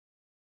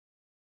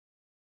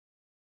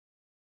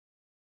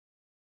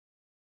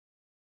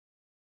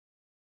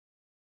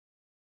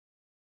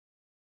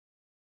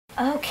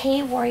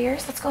Okay,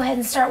 warriors, let's go ahead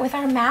and start with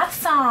our math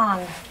song.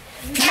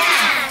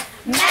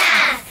 Math,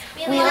 math,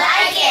 we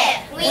like it,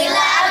 we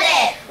love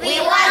it, we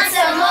want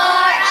some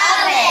more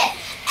of it.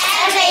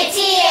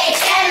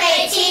 M-A-T-H,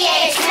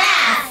 M-A-T-H,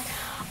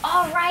 math.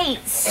 All right,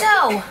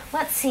 so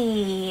let's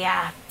see.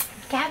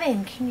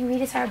 Gavin, can you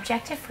read us our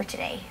objective for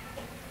today?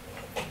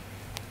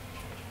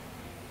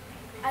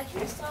 I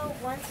can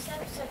solve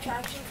one-step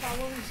subtraction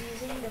problems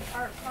using the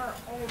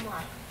part-whole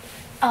model.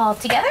 All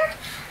together?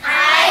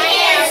 I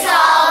can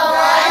solve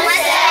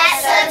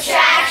one-step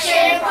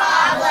subtraction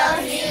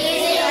problems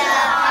using the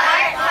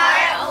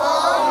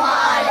part-whole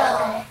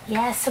model.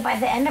 Yes, so by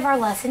the end of our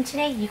lesson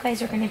today, you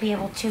guys are going to be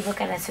able to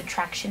look at a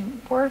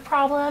subtraction word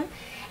problem,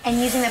 and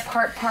using the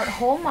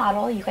part-whole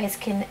model, you guys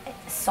can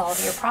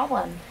solve your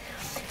problem.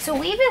 So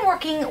we've been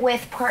working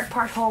with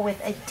part-whole with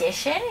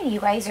addition, and you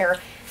guys are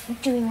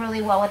doing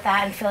really well with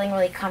that and feeling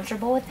really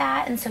comfortable with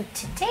that. And so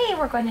today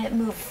we're going to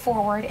move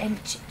forward and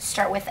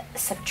start with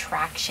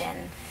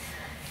subtraction.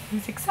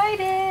 Who's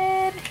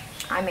excited?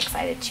 I'm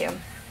excited too.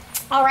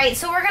 All right,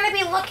 so we're going to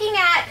be looking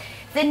at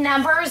the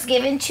numbers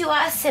given to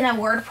us in a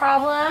word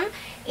problem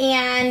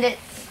and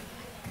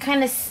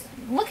kind of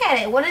look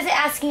at it. What is it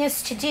asking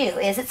us to do?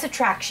 Is it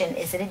subtraction?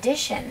 Is it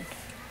addition?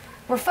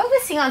 We're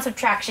focusing on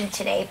subtraction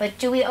today, but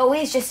do we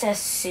always just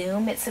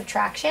assume it's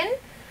subtraction?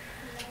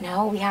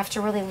 No, we have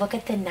to really look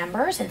at the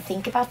numbers and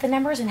think about the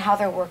numbers and how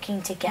they're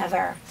working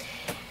together.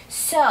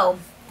 So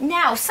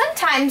now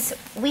sometimes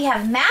we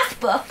have math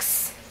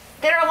books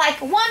that are like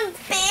one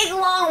big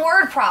long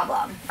word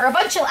problem, or a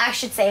bunch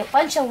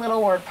of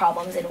little word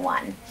problems in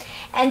one.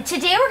 And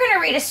today we're going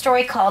to read a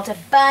story called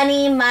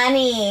Bunny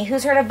Money.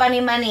 Who's heard of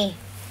Bunny Money?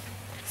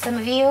 Some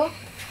of you?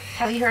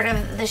 Have you heard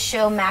of the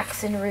show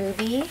Max and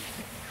Ruby?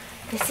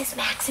 This is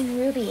Max and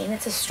Ruby, and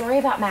it's a story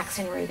about Max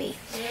and Ruby.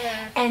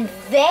 Yeah. And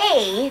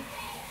they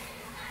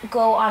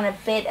go on a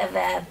bit of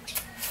a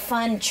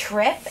fun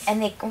trip,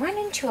 and they run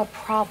into a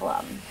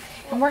problem.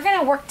 And we're going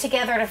to work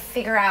together to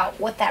figure out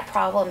what that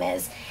problem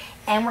is,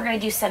 and we're going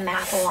to do some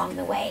math along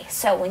the way.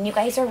 So when you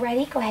guys are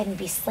ready, go ahead and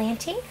be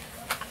slanting.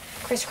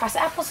 Crisscross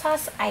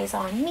applesauce, eyes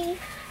on me.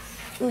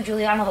 Ooh,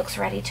 Juliana looks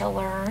ready to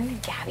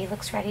learn. Gabby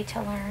looks ready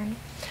to learn.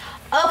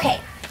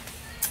 Okay,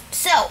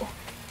 so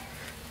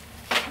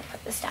I'll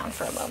put this down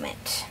for a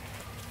moment.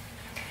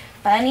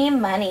 Bunny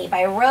Money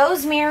by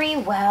Rosemary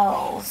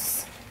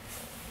Wells.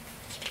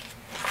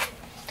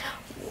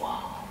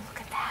 Whoa,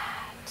 look at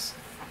that.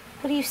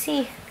 What do you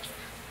see?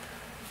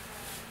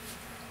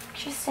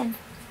 Tristan?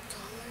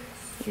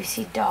 You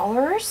see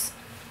dollars?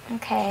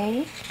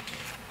 Okay.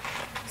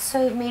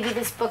 So maybe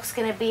this book's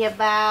going to be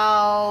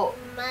about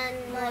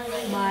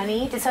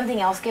money. Did something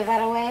else give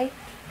that away?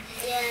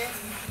 Yes.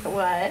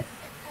 What?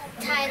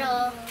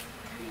 Title.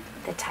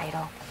 The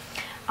title.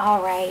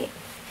 All right.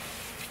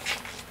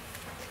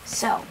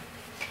 So,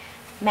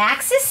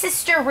 Max's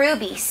sister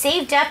Ruby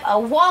saved up a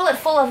wallet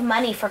full of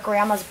money for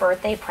Grandma's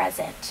birthday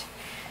present.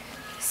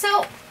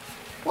 So,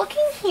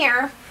 looking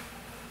here,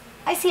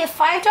 I see a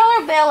 $5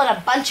 bill and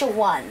a bunch of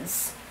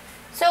ones.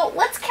 So,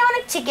 let's count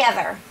it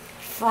together.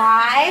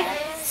 5,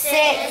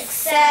 6,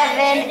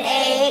 7,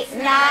 8,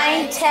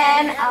 9,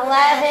 10,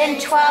 11,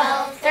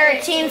 12,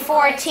 13,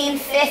 14,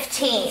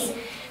 15.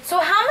 So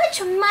how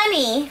much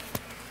money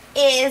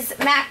is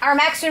our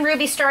Max and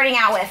Ruby starting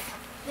out with?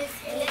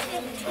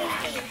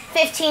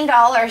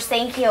 $15,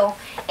 thank you.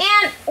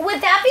 And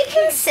would that be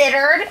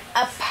considered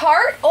a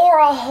part or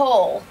a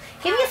whole?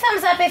 Give me a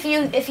thumbs up if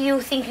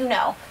you think you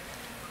know.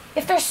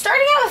 If they're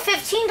starting out with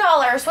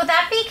 $15, would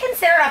that be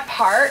considered a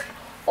part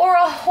or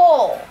a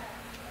whole?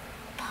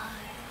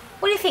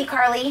 What do you think,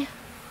 Carly?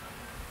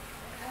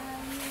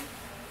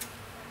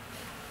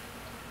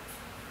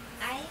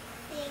 I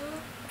think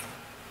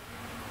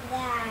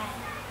that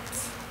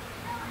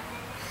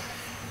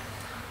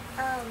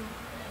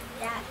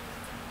that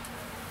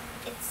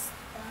it's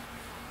the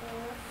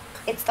whole.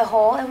 It's the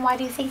whole, and why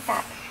do you think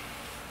that?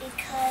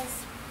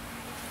 Because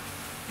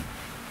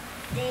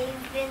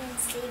they've been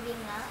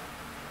saving up.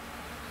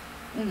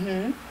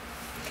 Mm-hmm.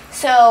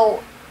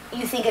 So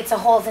you think it's a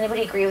whole? Does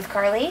anybody agree with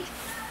Carly?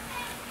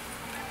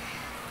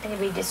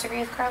 Anybody disagree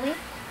with Carly?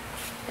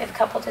 We have a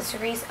couple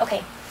disagrees.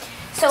 Okay,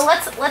 so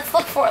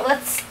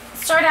let's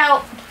start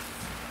out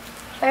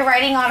by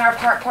writing on our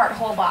part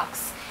whole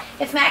box.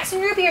 If Max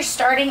and Ruby are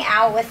starting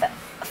out with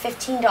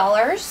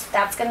 $15,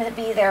 that's going to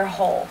be their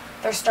whole.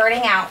 They're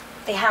starting out.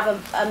 They have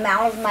an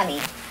amount of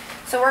money.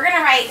 So we're going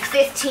to write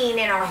 15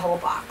 in our whole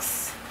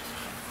box.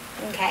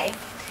 Okay,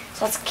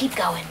 so let's keep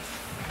going.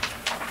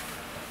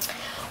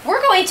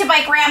 We're going to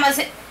buy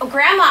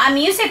Grandma a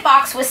music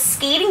box with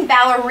skating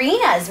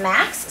ballerinas,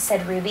 Max,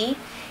 said Ruby.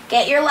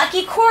 Get your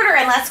lucky quarter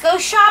and let's go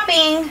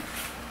shopping.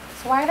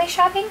 So why are they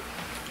shopping?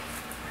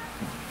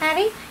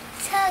 Abby?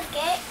 To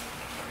get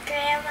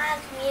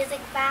Grandma's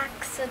music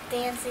box with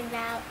dancing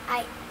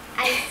ice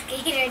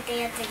skater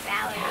dancing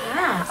ballerinas.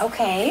 Ah,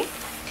 okay.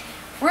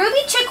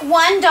 Ruby took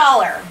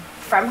 $1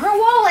 from her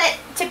wallet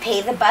to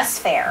pay the bus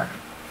fare.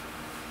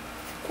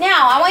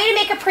 Now, I want you to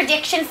make a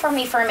prediction for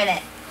me for a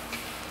minute.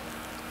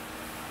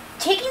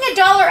 Taking $1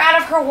 out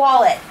of her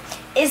wallet,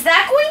 is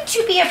that going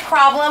to be a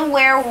problem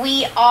where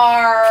we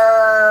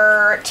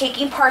are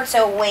taking parts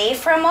away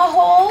from a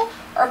whole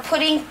or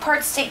putting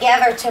parts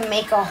together to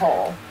make a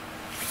whole?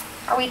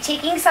 Are we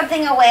taking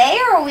something away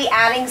or are we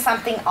adding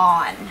something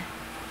on?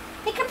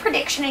 Make a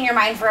prediction in your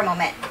mind for a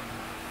moment.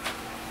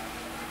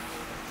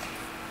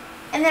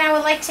 And then I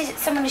would like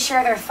someone to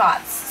share their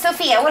thoughts.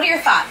 Sophia, what are your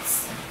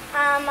thoughts?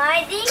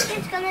 I think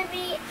it's gonna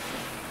be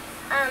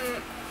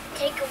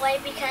take away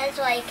because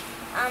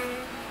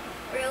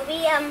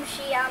Ruby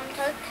she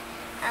took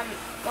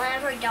one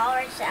of her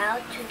dollars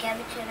out to give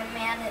it to the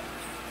man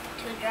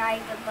to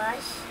drive the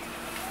bus.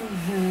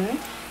 Mm-hmm.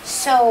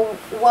 So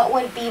what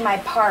would be my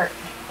part?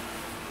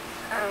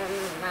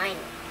 Mine.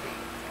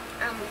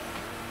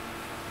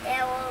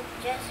 It will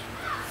just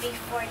be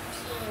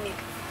 14.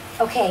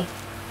 Okay.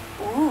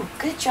 Ooh,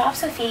 good job,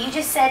 Sophia. You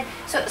just said,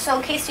 so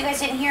in case you guys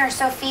didn't hear,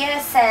 Sophia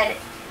said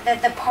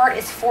that the part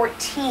is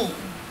 14.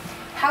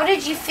 How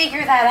did you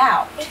figure that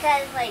out?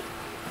 Because like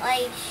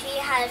she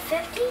had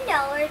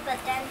 $15, but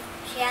then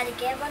she had to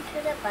give one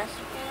to the bus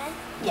man.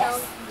 Yes.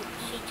 So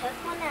she took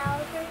one out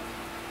of her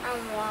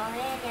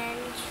wallet and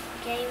she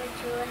gave it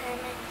to him.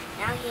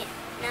 And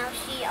now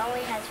she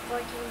only has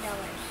 $14.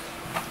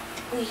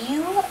 Well,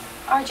 you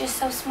are just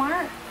so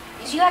smart.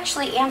 You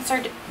actually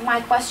answered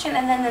my question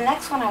and then the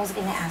next one I was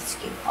going to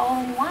ask you,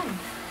 all in one.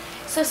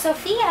 So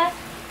Sophia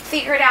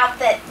figured out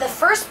that the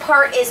first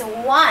part is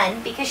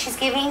 1 because she's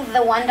giving the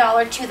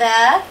 $1 to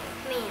the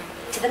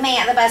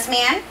bus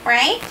man,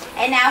 right?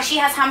 And now she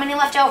has how many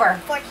left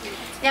over? 14.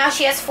 Now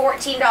she has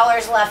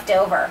 $14 left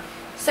over.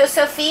 So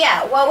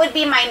Sophia, what would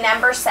be my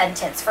number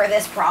sentence for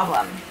this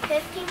problem?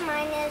 15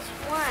 minus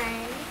 1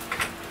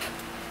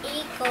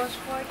 equals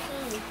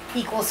 14.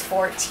 Equals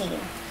 14.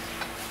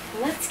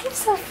 Let's give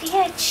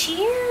Sophia a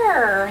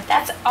cheer.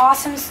 That's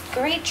awesome.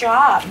 Great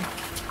job.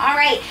 All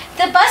right.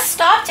 The bus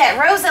stopped at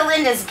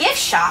Rosalinda's gift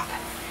shop.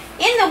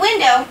 In the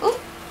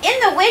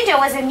window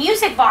was a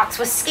music box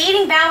with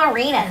skating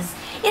ballerinas.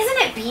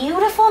 Isn't it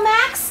beautiful,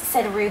 Max?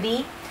 Said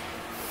Ruby.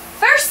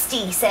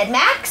 Thirsty, said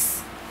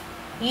Max.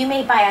 You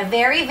may buy a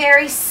very,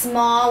 very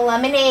small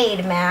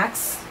lemonade,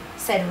 Max,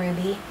 said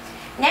Ruby.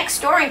 Next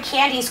door in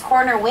Candy's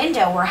corner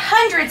window were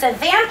hundreds of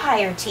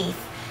vampire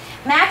teeth.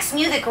 Max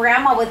knew that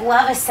Grandma would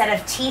love a set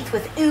of teeth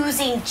with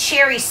oozing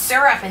cherry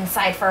syrup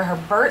inside for her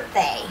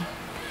birthday.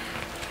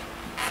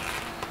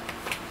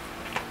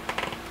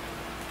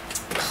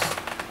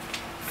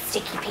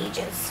 Sticky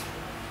pages.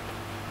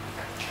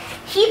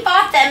 He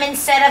bought them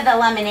instead of the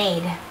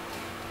lemonade.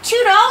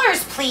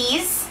 $2,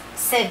 please,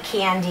 said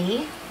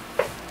Candy.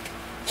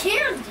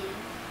 Candy?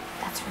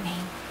 That's her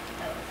name.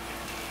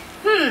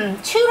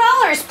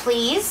 $2,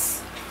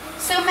 please.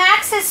 So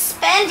Max is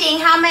spending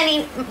how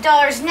many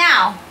dollars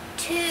now?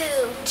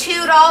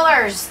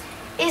 $2.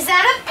 Is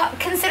that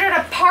considered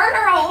a part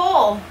or a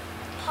whole?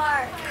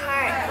 Part.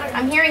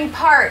 I'm hearing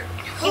part.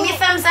 Give me a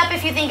thumbs up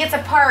if you think it's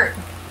a part.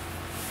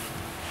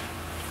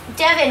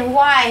 Devin,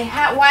 why?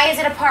 Why is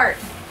it a part?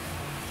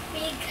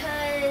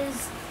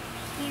 Because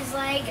he's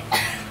like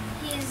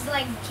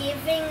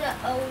giving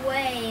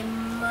away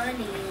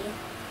money,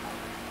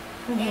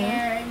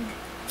 and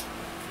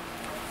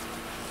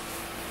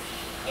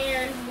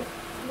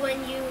when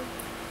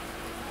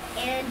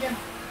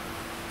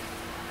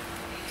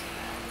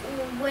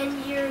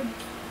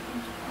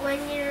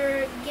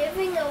you're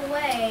giving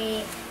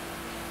away,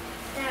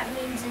 that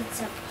means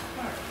it's a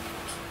part.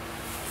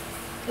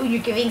 Oh,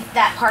 you're giving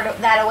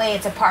that away.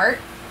 It's a part.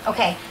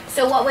 Okay.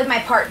 So what would my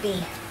part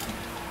be?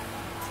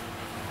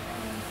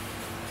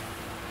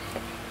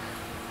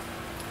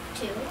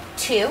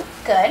 2.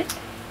 Good.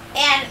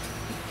 And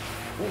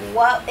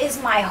what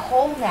is my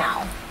whole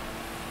now?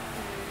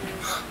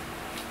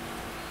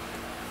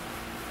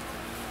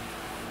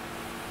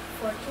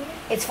 14.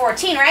 It's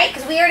 14, right?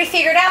 Because we already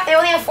figured out they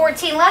only have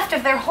 14 left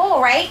of their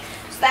whole, right?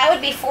 So that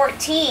would be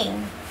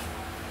 14.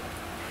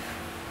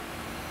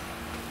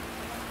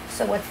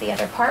 So what's the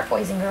other part,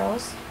 boys and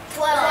girls?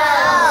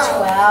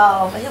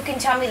 12. Who can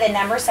tell me the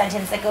number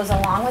sentence that goes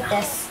along with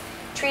this?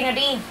 Trina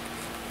D.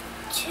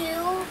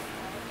 2.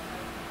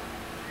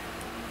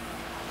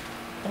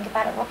 Think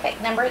about it real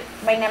quick.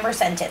 My number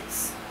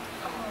sentence.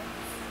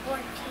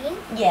 14.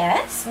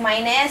 Yes.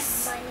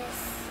 Minus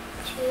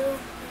 2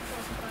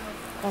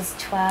 equals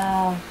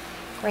 12.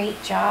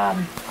 Great job.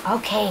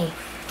 Okay.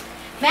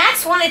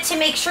 Max wanted to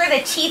make sure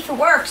the teeth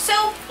worked,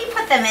 so he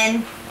put them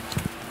in.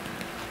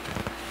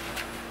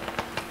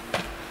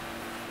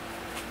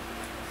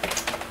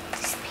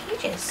 These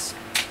pages.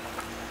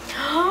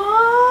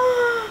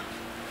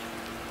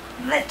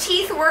 The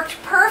teeth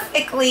worked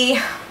perfectly.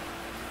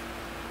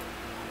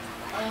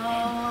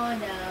 Oh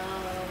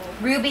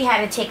no. Ruby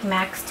had to take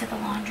Max to the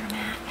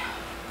laundromat.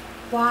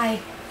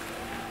 Why?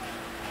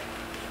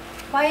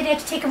 Why did you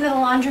have to take him to the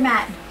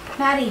laundromat?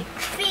 Maddie?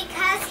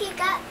 Because he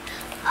got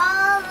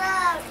all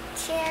the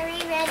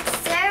cherry red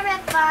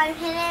syrup on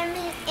him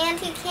and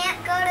he can't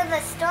go to the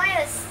store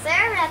with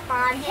syrup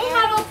on him. He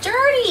got all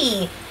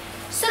dirty.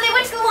 So they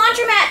went to the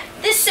laundromat.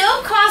 The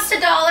soap cost $1,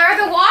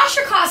 the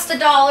washer cost $1,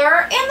 and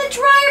the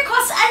dryer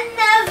cost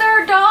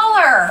another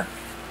 $1.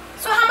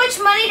 So how much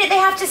money did they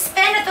have to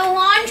spend at the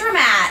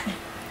laundromat?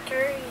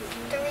 Three.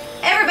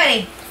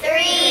 Everybody.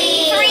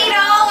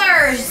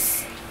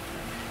 $3.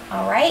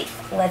 All right,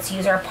 let's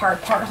use our part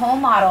whole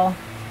model.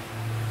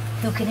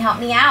 Who can help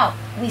me out?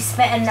 We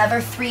spent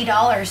another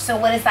 $3. So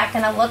what is that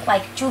gonna look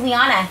like?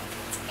 Juliana.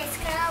 It's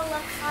gonna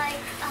look like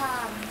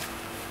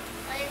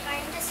we're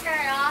going to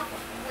start off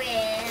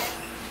with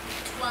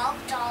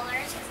 $12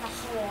 as a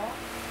whole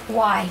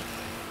Why?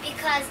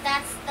 because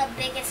that's the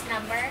biggest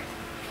number.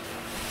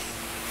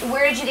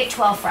 Where did you get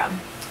 12 from?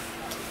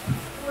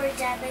 Where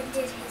Devin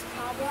did his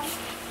problem.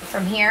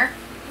 From here?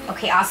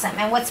 Okay, awesome.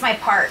 And what's my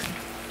part?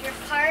 Your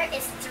part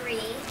is 3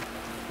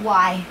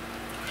 Why?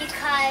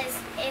 because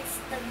it's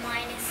the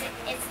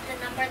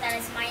number that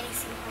is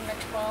minusing from the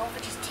 12,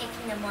 which is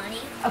taking the money,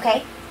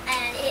 Okay.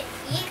 and it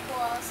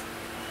equals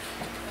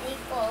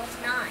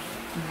 9.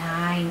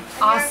 9. And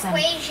Awesome. Your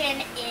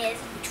equation is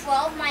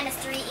 12 minus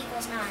 3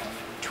 equals 9.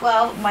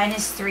 12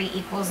 minus 3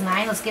 equals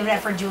 9. Let's give it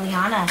up for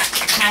Juliana.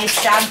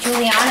 Nice job,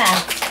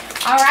 Juliana.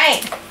 All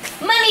right.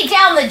 Money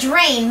down the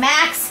drain,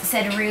 Max,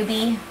 said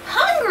Ruby.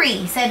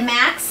 Hungry, said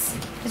Max.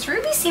 Does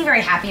Ruby seem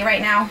very happy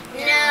right now?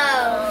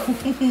 No.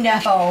 No.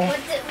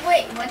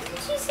 What did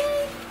she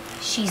say?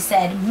 She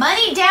said,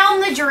 money down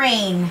the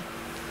drain,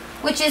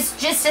 which is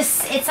just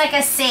it's like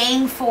a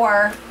saying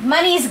for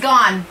money's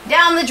gone,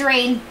 down the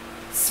drain,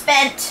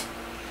 spent.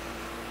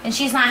 And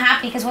she's not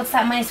happy because what's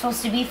that money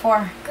supposed to be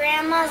for?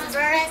 Grandma's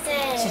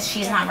birthday.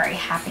 She's not very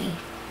happy.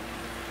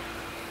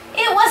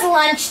 It was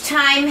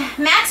lunchtime.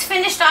 Max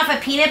finished off a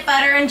peanut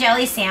butter and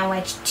jelly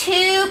sandwich,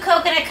 2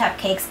 coconut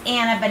cupcakes,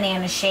 and a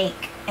banana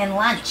shake. And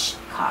lunch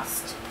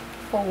cost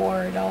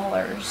 $4.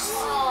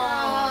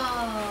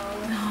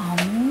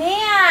 Oh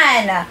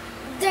man.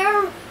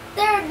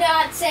 They're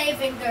not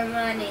saving their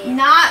money.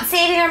 Not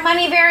saving their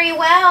money very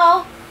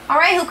well. All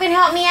right, who can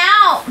help me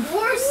out?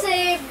 We're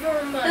saving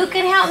their money. Who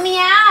can help me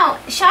out?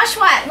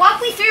 Shashwat,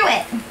 walk me through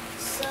it.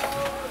 So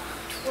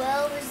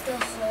 12 is the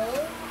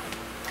whole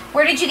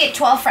Where did you get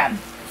 12 from?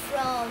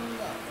 from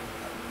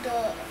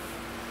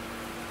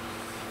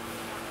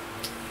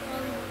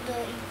the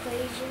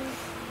equation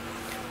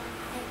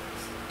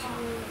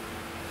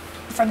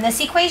From this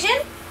equation?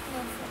 from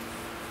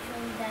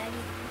that.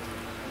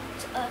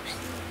 It's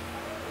actually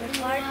the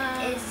part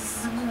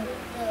is the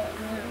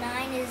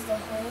 9 is the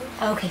whole.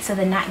 Okay, so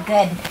the 9,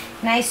 good.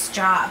 Nice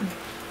job.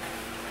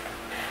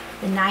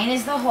 The 9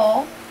 is the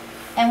whole.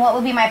 And what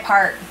would be my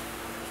part?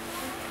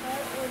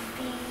 Part would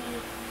be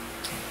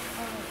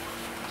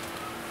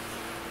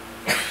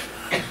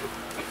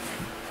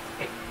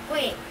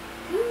wait,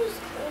 who's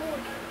old?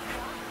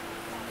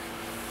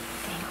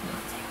 Okay, hold on a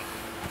second.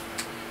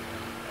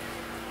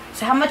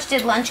 So how much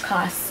did lunch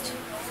cost?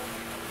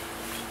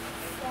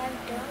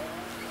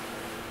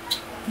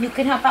 $5. You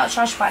can help out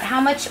Shashwat.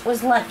 How much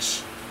was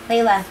lunch,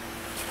 Layla?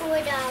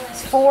 $4.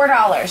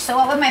 $4. So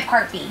what would my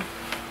part be?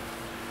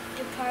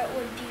 The part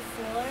would be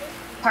 4.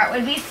 Part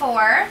would be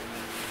 4.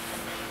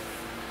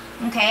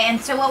 Okay, and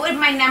so what would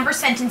my number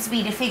sentence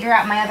be to figure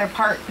out my other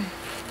part?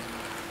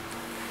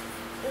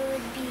 It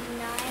would be 9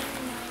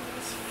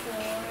 minus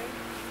 4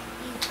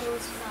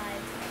 equals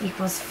 5.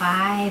 Equals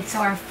 5. So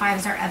our 5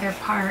 is our other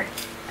part.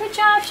 Good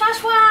job,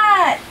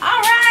 Shashwat.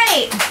 All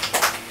right.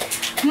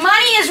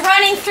 Money is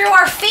running through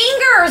our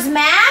fingers,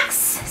 Max,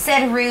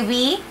 said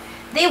Ruby.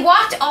 They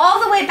walked all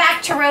the way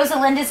back to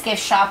Rosalinda's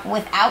gift shop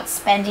without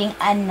spending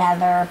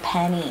another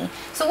penny.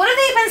 So what have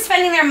they been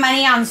spending their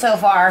money on so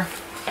far?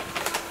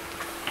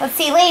 Let's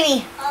see,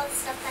 lady. All the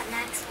stuff that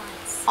Max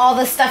wants. All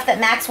the stuff that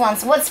Max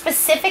wants. What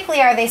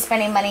specifically are they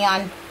spending money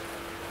on?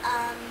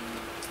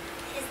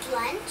 His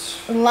lunch,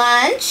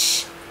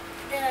 Lunch,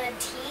 the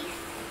teeth,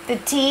 the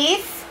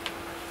teeth,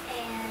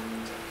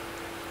 and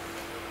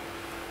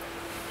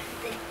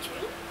the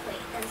drink.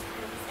 Wait, that's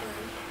part of his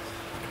lunch.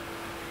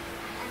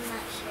 I'm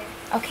not sure.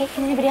 Okay,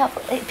 can anybody help?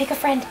 Pick a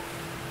friend.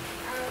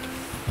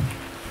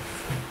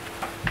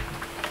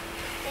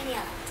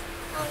 Daniela.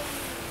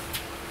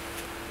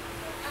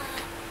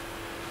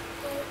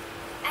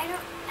 I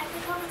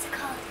forgot what's it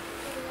called.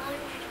 The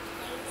laundry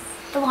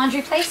place. The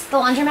laundry place? The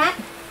laundromat?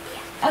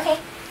 Yeah. Okay,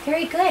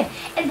 very good.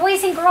 And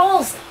boys and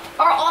girls,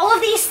 are all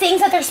of these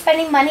things that they're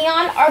spending money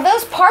on, are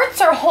those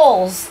parts or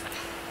wholes?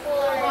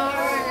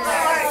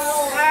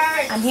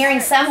 I'm hearing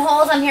some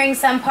holes, I'm hearing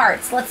some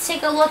parts. Let's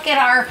take a look at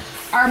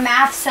our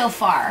math so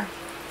far.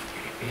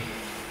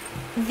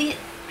 These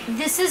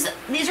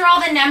are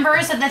all the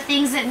numbers of the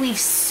things that we've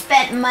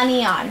spent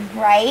money on,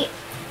 right?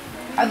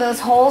 Are those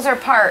holes or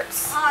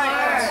parts?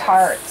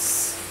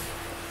 Parts.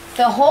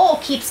 The hole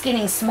keeps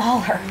getting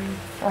smaller,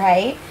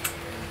 right?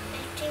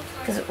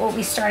 Because what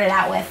we started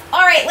out with.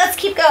 All right, let's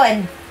keep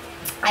going.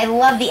 I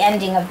love the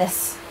ending of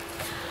this.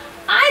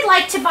 I'd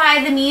like to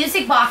buy the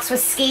music box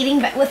with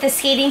the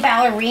skating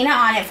ballerina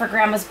on it for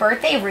Grandma's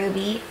birthday,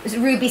 Ruby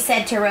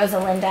said to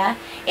Rosalinda.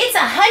 It's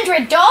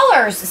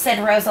 $100, said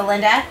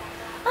Rosalinda.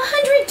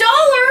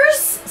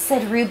 $100,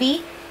 said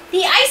Ruby.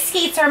 The ice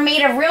skates are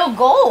made of real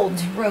gold,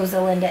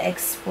 Rosalinda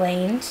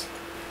explained.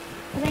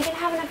 Are they going to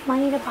have enough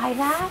money to buy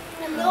that?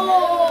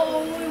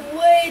 No, we're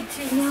way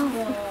too No.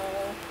 small.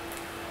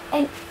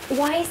 And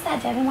why is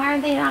that, Devin? Why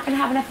are they not going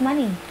to have enough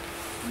money?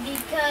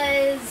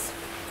 Because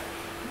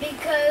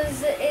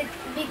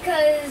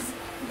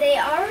they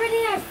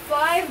already have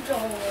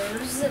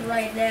 $5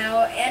 right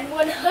now, and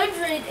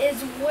 100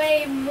 is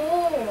way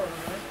more.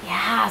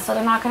 Yeah, so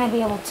they're not going to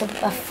be able to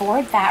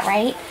afford that,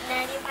 right?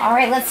 All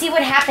right, let's see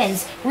what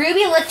happens.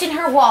 Ruby looked in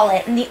her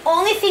wallet, and the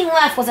only thing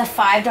left was a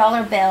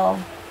 $5 bill.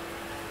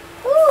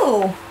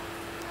 Ooh.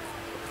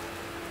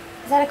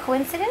 Is that a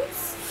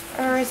coincidence?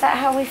 Or is that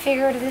how we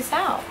figured this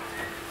out?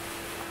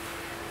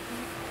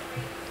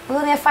 We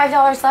only have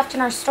 $5 left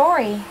in our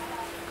story.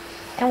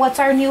 And what's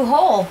our new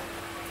hole?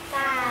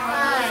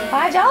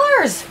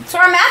 $5. So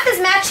our math is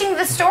matching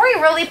the story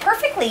really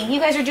perfectly. You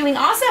guys are doing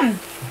awesome.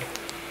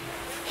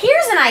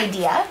 Here's an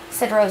idea,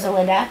 said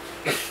Rosalinda.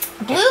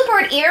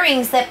 Bluebird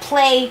earrings that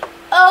play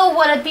 "Oh,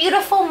 What a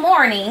Beautiful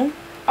Morning"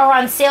 are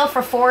on sale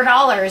for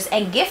 $4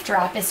 and gift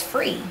wrap is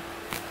free.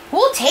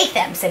 We'll take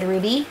them, said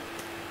Ruby.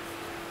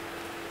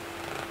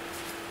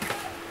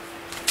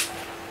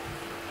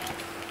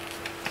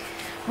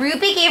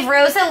 Ruby gave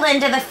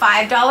Rosalinda the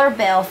 $5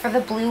 bill for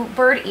the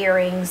Bluebird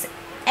earrings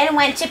and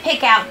went to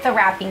pick out the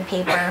wrapping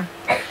paper.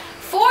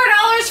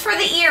 $4 for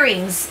the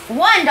earrings,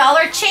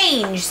 $1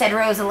 change, said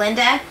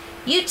Rosalinda.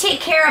 You take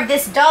care of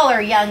this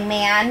dollar, young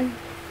man.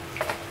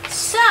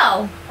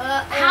 So,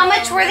 how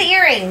much were the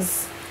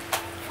earrings?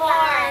 $4.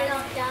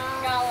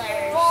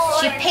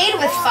 She paid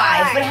with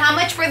 $5, but how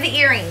much were the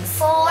earrings?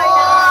 $4.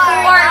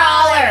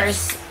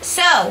 $4.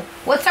 So,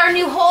 what's our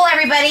new hole,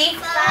 everybody?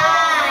 5.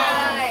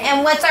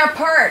 And what's our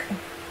part?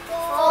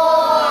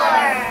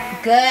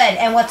 4. Good.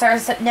 And what's our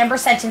number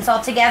sentence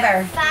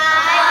altogether? 5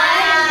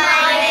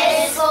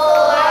 minus 4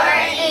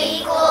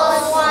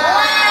 equals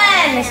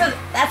 1. So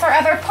that's our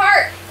other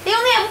part. They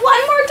only have $1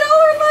 more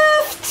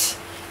left.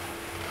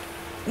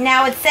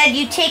 Now it said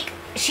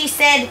she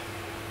said,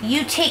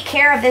 you take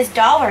care of this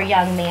dollar,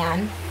 young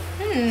man.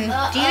 Do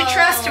you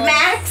trust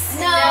Max?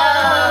 No.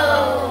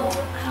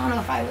 I don't know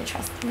if I would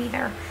trust him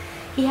either.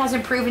 He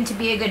hasn't proven to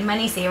be a good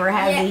money saver,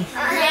 has he?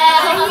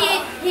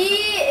 Yeah, he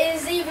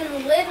is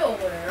even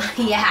littler.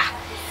 Yeah.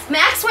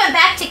 Max went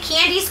back to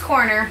Candy's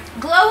corner.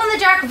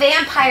 Glow-in-the-dark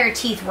vampire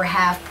teeth were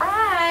half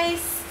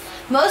price.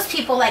 Most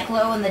people like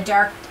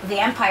glow-in-the-dark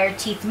vampire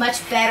teeth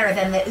much better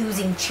than the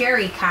oozing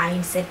cherry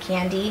kind, said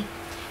Candy.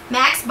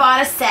 Max bought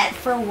a set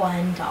for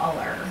 $1.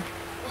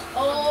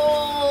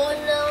 Oh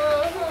no.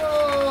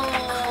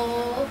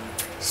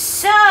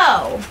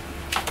 So,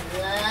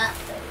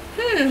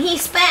 he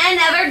spent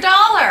another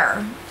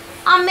 $1.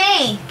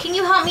 May, can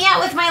you help me out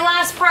with my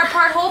last part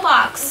whole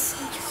box?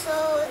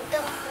 So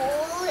the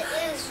whole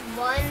is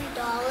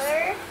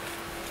 $1.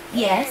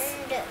 Yes.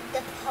 And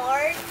the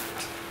part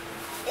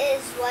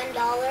is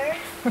 $1.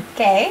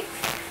 Okay.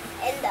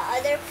 And the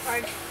other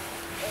part is,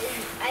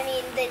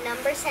 the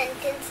number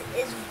sentence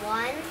is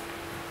 1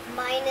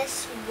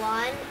 minus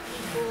 1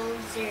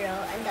 equals 0.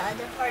 And the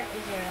other part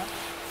is 0.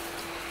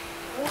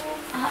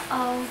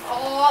 Uh-oh.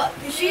 Oh,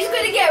 she's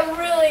gonna get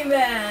really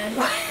mad.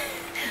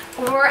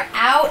 We're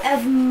out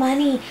of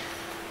money.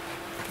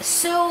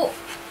 So,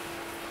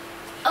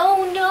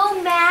 oh no,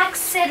 Max,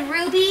 said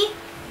Ruby.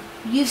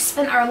 You've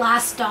spent our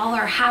last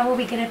 $1. How are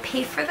we going to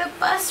pay for the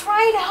bus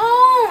ride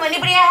home?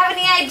 Anybody have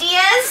any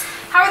ideas?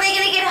 How are they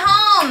going to get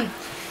home?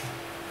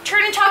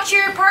 Turn and talk to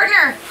your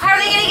partner. How are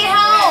they going to get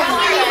home?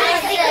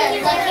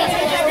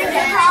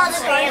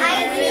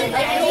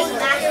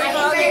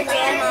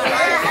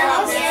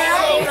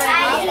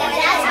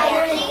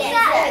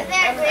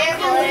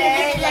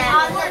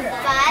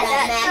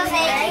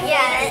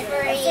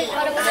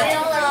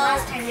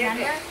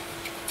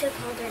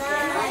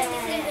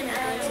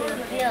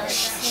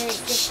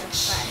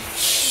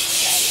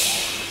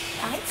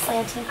 Alright,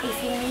 slanting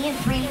facing me in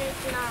 3,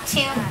 2,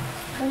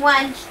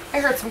 1. I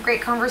heard some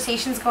great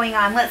conversations going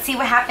on. Let's see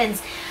what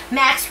happens.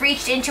 Max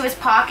reached into his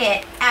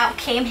pocket. Out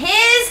came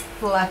his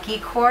lucky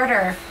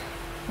quarter.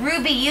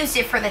 Ruby used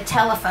it for the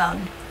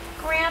telephone.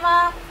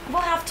 Grandma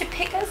will have to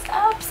pick us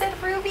up,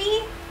 said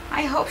Ruby.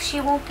 I hope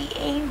she won't be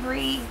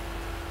angry.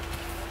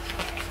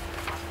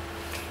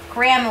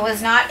 Grandma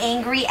was not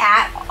angry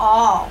at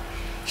all.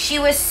 She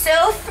was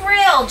so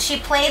thrilled she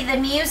played the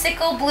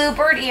musical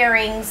Bluebird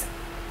earrings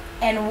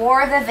and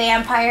wore the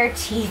vampire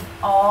teeth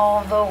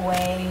all the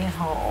way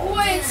home.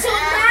 Wait, so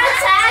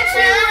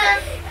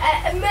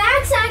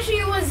Max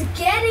actually was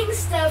getting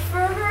stuff for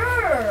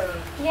her.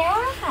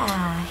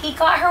 Yeah, he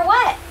got her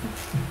what?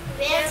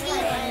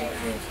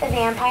 The The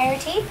vampire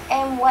teeth.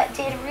 And what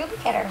did Ruby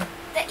get her?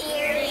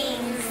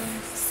 earrings.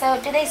 So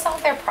did they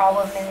solve their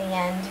problem in the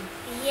end?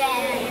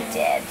 Yes. They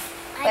did.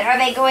 But are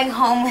they going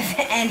home with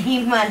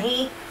any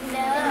money?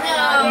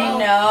 No.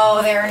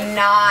 No, they're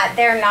not.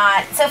 They're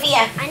not.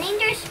 Sophia.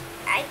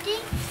 I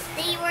think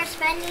they were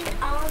spending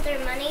all their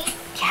money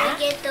Yeah? to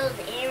get those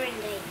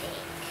earrings, I think.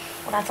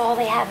 Well, that's all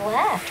they have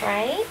left,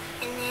 right?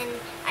 And then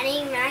I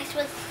think Max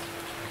was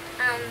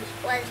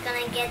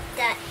gonna get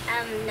that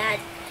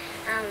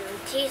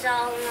teeth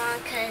all along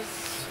because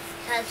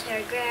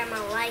her grandma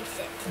likes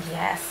it.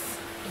 Yes.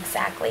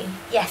 Exactly.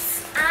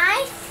 Yes.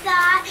 I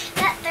thought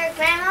that their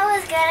grandma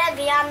was gonna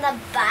be on the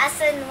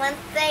bus, and once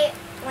they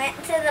went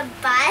to the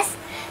bus,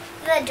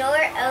 the door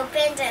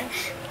opened,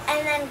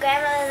 and then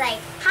grandma was like,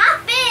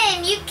 "Hop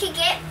in, you can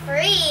get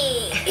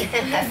free."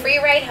 A free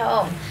ride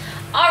home.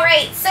 All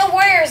right, so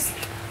warriors,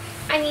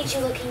 I need you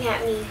looking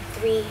at me.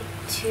 3,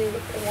 2,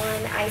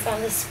 1, eyes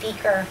on the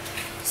speaker.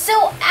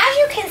 So as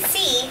you can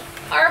see,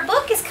 our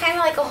book is kind of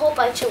like a whole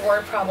bunch of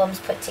word problems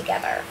put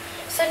together.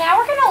 So now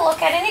we're going to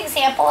look at an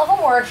example of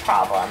a word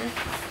problem.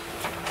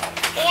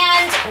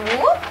 And,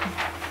 whoop,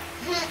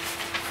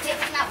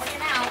 Paper's not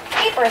working out.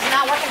 paper is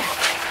not working out.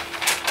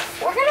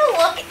 We're going to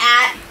look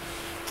at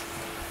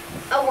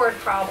a word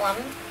problem,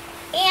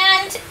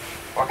 and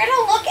we're going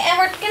to look and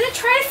we're going to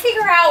try to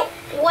figure out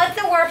what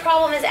the word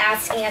problem is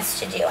asking us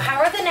to do. How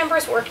are the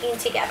numbers working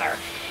together?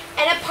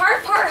 And a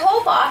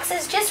part-whole box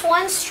is just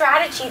one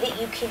strategy that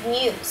you can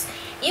use.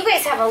 You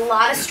guys have a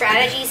lot of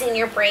strategies in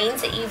your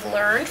brains that you've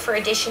learned for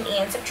addition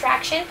and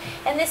subtraction,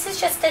 and this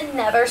is just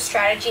another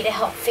strategy to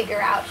help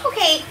figure out,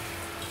 okay,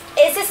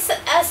 is this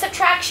a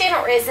subtraction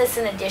or is this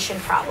an addition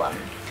problem?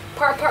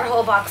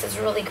 Part-whole box is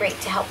really great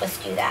to help us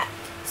do that.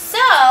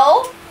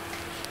 So,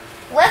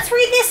 let's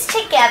read this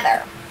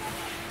together.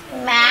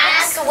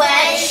 Max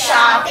went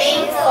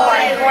shopping for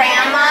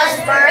Grandma's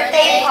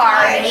birthday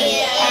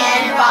party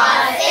and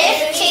bought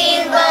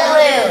 15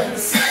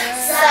 balloons.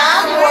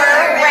 Some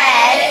were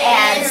red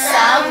and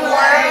some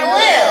were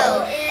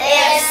blue.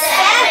 If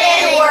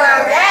 7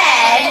 were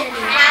red,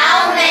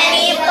 how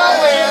many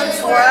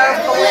balloons were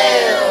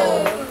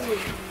blue?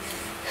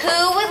 Who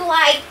would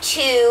like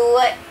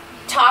to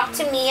talk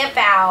to me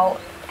about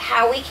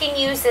how we can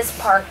use this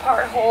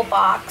part-whole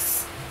box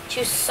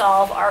to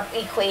solve our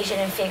equation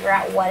and figure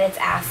out what it's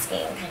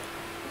asking?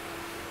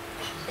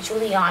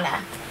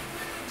 Juliana.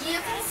 You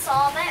can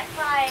solve it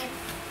by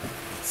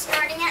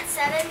starting at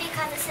 7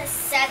 because it says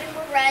 7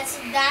 were red,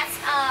 so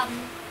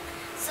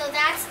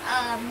that's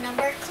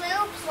number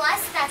clue.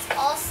 Plus that's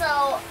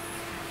also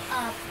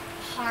a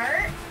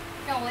part.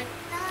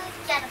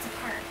 That's a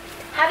part.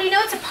 How do you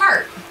know it's a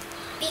part?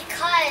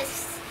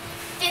 Because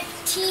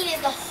 15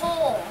 is the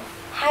whole.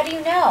 How do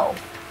you know?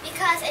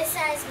 Because it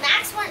says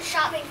Max went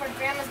shopping for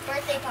Grandma's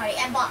birthday party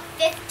and bought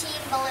 15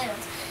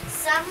 balloons.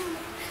 Some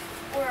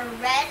were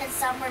red and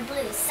some were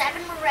blue.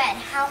 7 were red.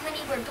 How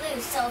many were blue?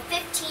 So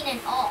 15 in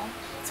all.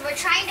 So we're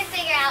trying to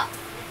figure out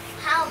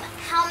how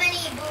many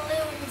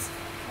balloons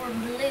were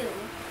blue.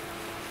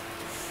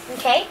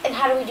 Okay, and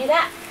how do we do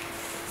that?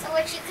 So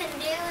what you can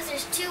do is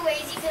there's 2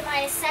 ways. You can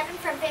minus 7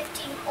 from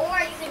 15, or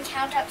you can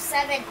count up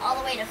 7 all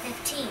the way to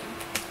 15.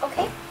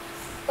 Okay.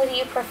 What do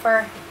you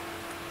prefer?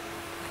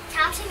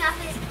 Counting up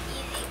is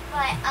easy,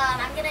 but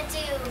I'm going to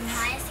do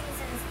minusing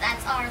since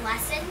that's our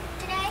lesson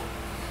today.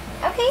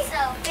 Okay.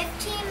 So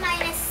 15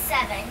 minus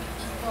 7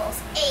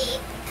 equals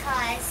 8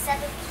 because 7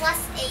 plus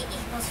 8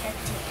 equals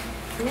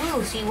 15.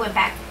 Ooh, so you went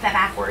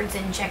backwards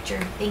and checked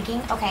your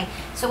thinking. Okay.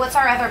 So what's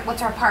our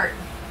part?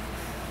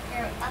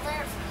 Your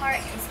other part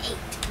is 8.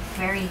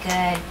 Very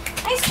good.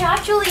 Nice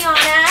job,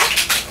 Juliana.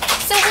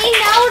 So we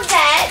know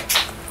that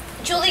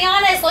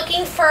Juliana is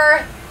looking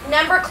for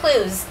number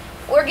clues.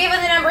 We're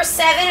given the number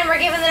 7 and we're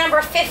given the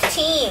number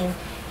 15.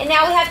 And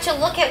now we have to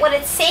look at what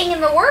it's saying in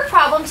the word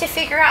problem to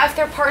figure out if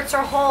they're parts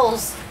or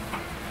wholes.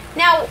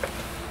 Now,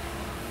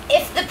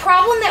 if the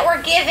problem that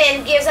we're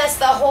given gives us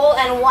the whole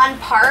and one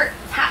part,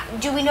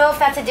 do we know if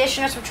that's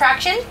addition or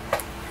subtraction?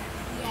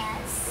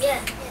 Yes.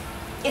 Yeah.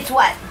 It's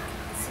what?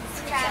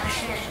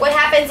 Subtraction. What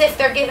happens if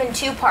they're given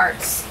 2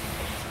 parts?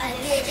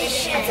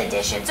 Addition. That's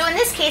addition. So in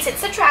this case, it's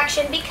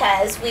subtraction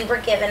because we were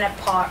given a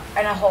part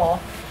and a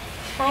whole.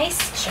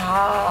 Nice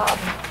job.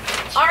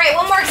 All right,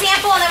 one more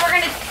example, and then we're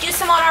going to do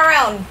some on our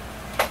own.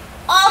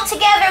 All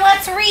together,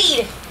 let's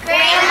read.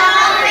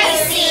 Grandma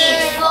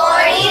received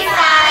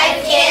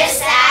 45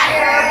 gifts at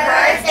her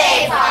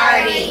birthday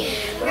party.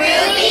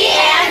 Ruby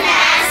and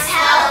Max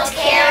helped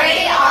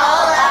carry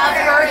all of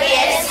her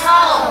gifts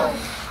home.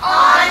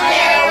 On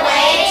their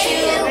way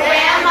to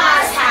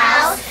Grandma's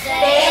house,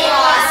 they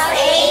lost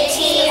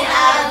 18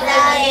 of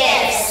the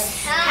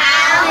gifts.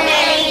 How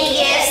many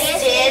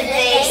gifts did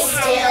they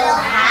still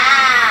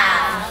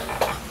have?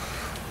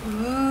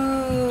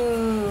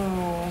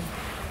 Ooh.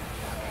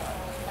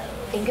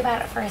 Think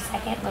about it for a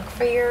second. Look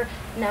for your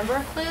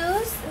number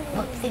clues.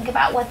 Think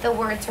about what the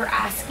words are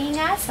asking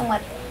us and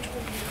what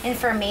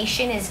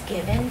information is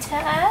given to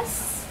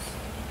us.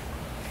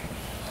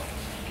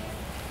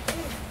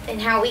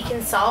 And how we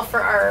can solve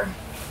for our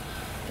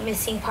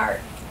missing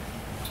part.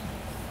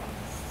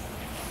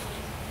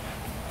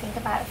 Think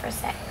about it for a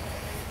sec.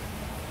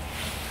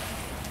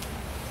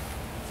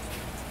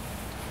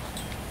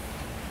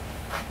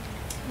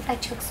 Would you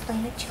like to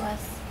explain it to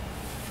us?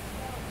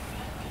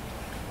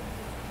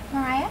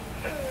 Mariah?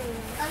 I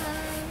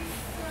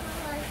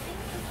think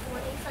the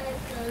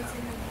 45 goes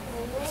in the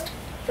hole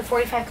The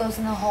 45 goes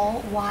in the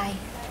hole. Why?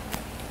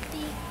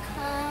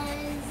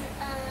 because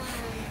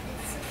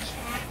it's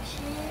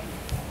subtraction.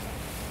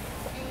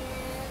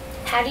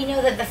 And How do you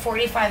know that the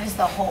 45 is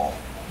the whole?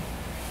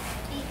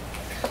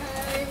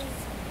 because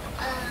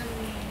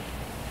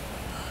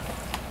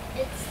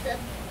the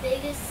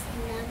biggest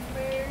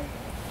number,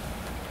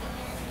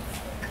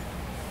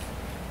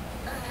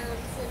 and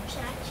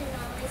subtraction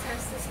always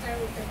has to start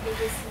with the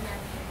biggest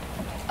number.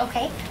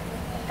 Okay,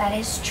 that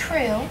is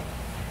true.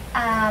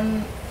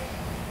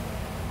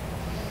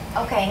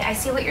 Okay, I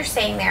see what you're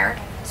saying there.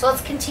 So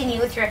let's continue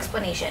with your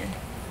explanation.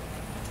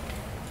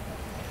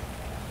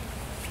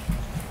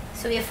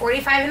 So we have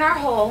 45 in our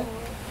whole. And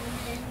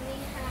then we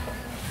have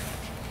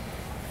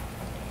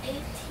 18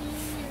 in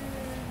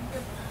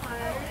the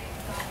part.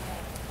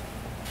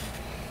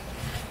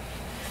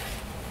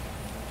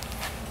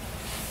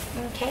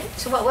 Okay,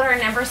 so what would our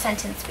number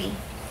sentence be?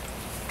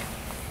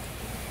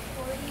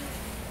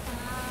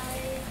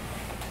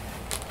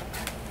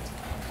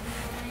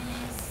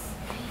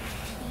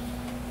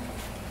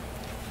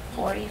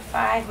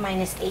 45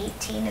 minus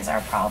 18 is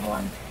our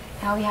problem.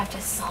 Now we have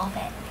to solve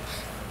it.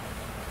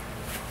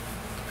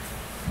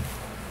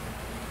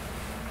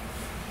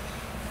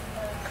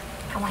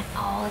 I want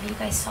all of you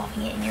guys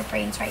solving it in your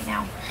brains right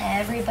now.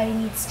 Everybody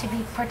needs to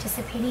be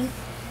participating,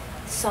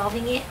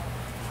 solving it.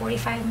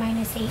 45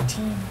 minus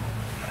 18.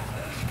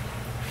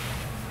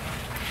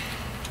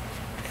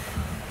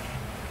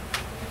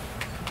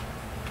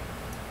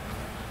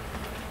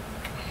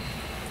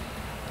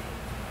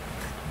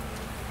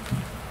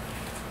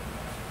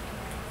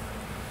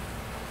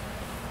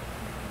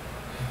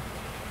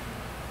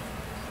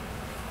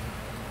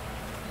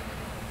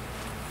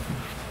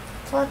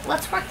 So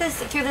let's work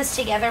through this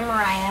together,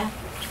 Mariah.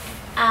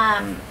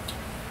 I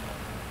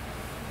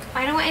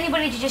don't want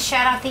anybody to just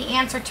shout out the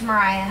answer to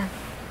Mariah.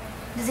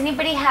 Does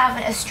anybody have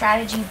a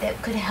strategy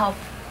that could help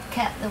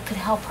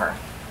her?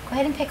 Go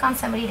ahead and pick on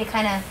somebody to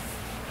kind of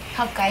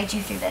help guide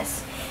you through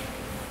this.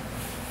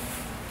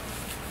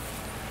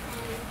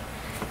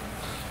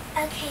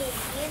 Okay,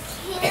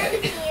 you can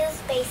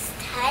use base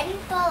 10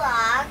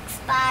 blocks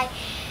by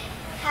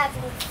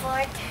having 4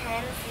 10s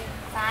and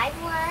 5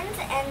 1s,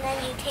 and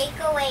then you take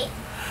away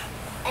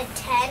a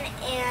 10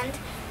 and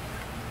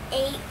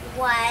 8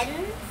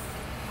 1s.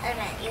 I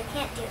mean, you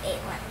can't do 8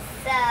 1s.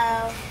 So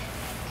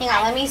hang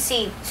on, let me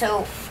see.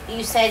 So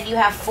you said you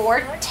have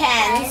 4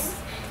 10s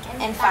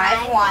and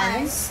 5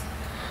 1s.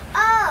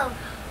 Oh,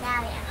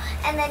 now yeah.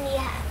 And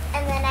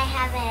then I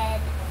have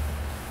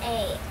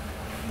a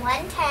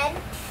 1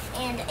 10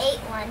 and 8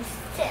 1s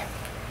too.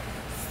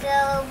 So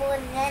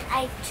then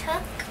I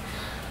took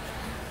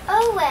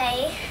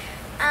away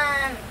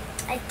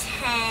a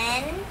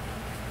 10.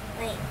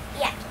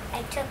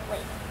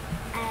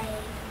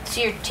 So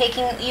you're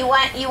taking, you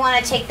want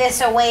to take this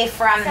away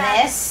from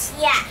this?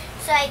 Yeah.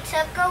 So I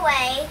took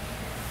away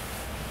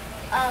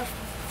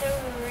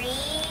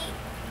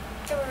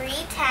 3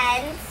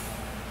 10s.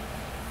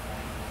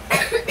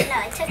 No,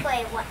 I took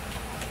away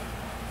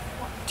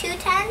 2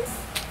 10s.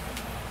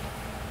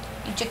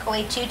 You took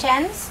away 2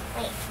 10s?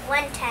 Wait,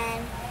 1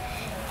 10,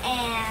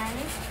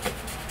 and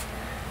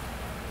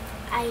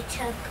I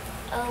took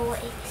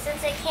away,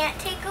 since I can't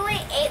take away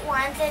 8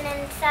 1s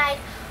and inside,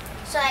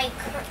 so I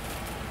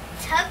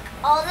took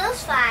all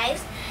those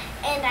 5s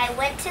and I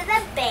went to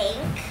the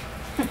bank.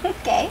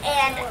 Okay.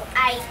 And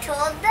I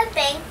told the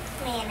bank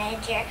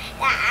manager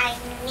that I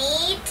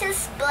need to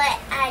split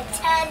a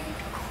 10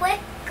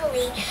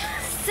 quickly.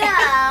 So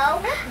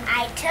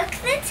I took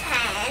the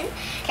 10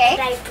 Okay.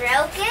 and I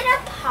broke it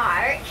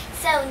apart.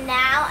 So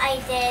now I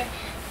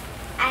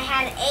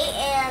had 8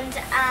 and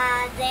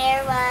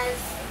there was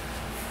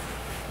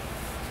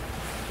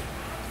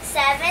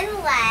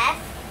 7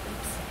 left.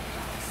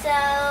 So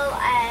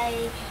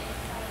I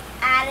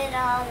added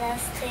all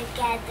this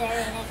together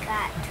and it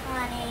got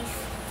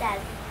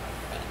 27.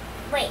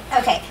 Wait.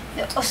 Okay.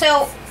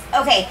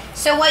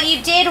 So what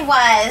you did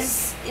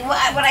was,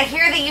 what I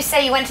hear that you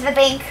say, you went to the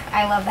bank.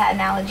 I love that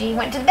analogy. You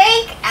went to the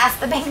bank, asked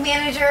the bank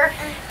manager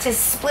to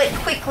split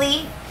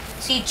quickly.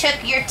 So you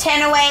took your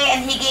 10 away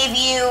and he gave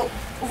you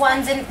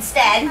 1s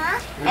instead.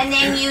 And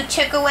then you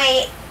took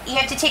away, you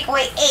have to take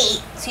away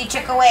 8. So you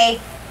took away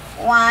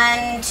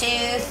 1,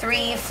 2,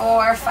 3,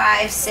 4,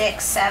 5,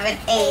 6, 7,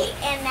 8.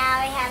 And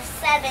now we have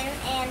 7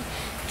 and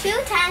 2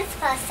 10s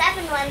plus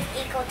 7 1s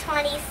equal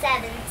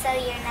 27. So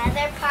your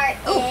nether part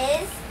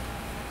is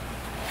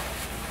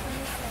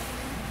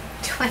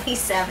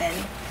 27.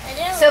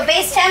 So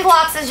base 10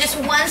 blocks is just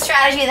one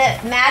strategy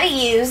that Maddie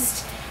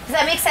used. Does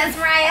that make sense,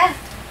 Mariah?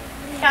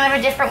 Kind of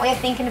a different way of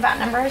thinking about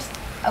numbers?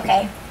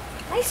 Okay.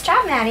 Nice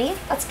job, Maddie.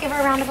 Let's give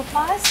her a round of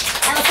applause.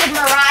 And let's give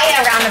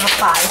Mariah a round of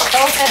applause.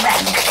 Both of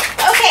them.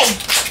 Okay.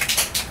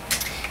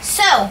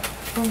 So,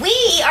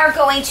 we are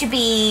going to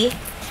be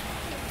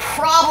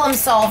problem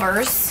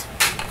solvers.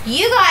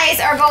 You guys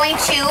are going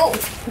to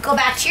go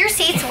back to your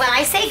seats when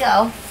I say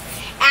go.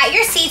 At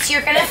your seats,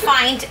 you're going to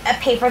find a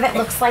paper that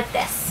looks like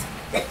this.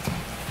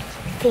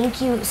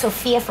 Thank you,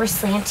 Sophia, for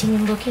slanting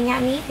and looking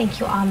at me. Thank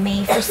you,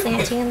 May, for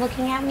slanting and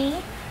looking at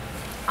me.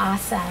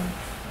 Awesome.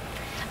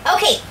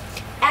 Okay,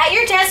 at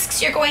your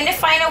desks, you're going to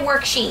find a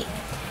worksheet.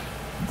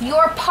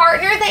 Your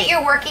partner that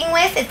you're working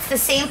with, it's the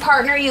same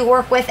partner you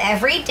work with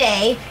every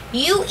day.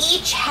 You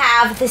each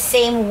have the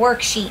same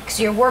worksheet because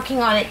you're working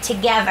on it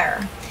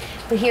together.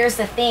 But here's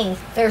the thing,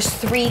 there's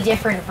 3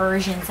 different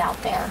versions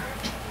out there.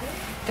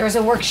 There's a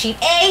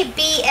worksheet A,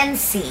 B, and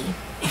C.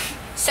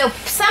 So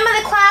some of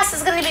the class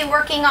is going to be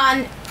working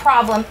on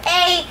problem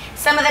A,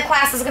 some of the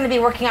class is going to be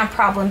working on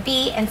problem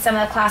B, and some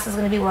of the class is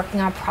going to be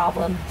working on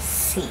problem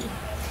C.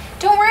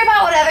 Don't worry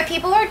about what other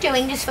people are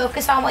doing, just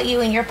focus on what you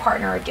and your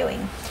partner are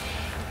doing.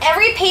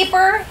 Every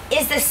paper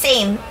is the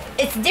same.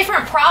 It's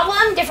different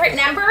problem, different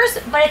numbers,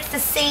 but it's the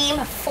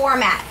same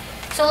format.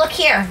 So look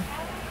here.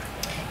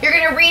 You're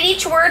going to read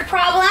each word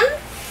problem.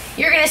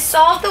 You're going to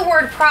solve the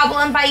word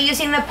problem by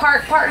using the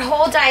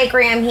part-whole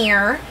diagram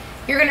here.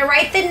 You're going to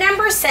write the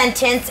number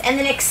sentence and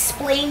then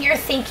explain your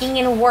thinking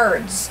in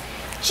words.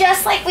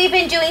 Just like we've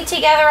been doing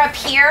together up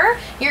here,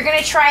 you're going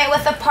to try it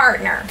with a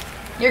partner.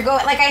 You're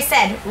going, like I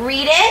said,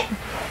 read it.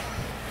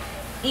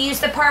 Use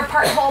the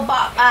part-whole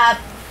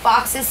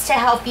boxes to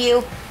help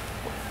you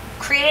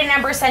create a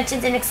number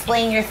sentence and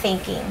explain your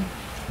thinking.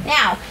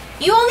 Now,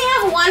 you only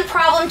have one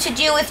problem to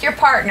do with your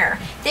partner.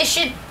 This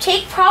should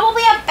take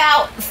probably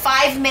about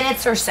 5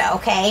 minutes or so,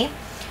 okay?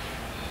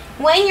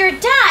 When you're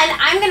done,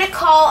 I'm going to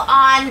call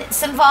on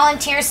some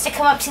volunteers to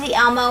come up to the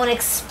Elmo and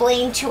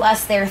explain to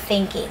us their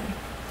thinking.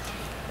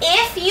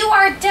 If you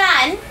are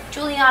done,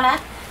 Juliana,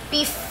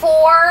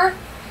 before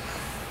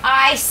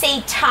I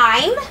say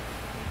time,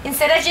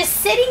 instead of just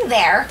sitting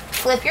there,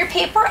 flip your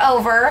paper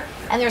over,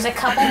 and there's a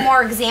couple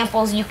more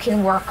examples you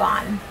can work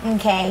on,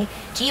 okay?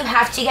 Do you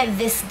have to get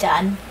this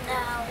done?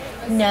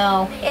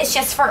 No, it's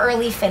just for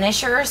early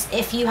finishers.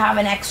 If you have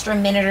an extra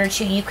minute or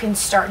 2, you can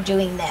start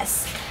doing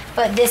this.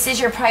 But this is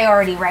your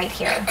priority right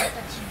here,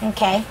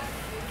 okay?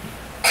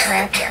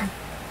 Right up here.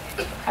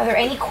 Are there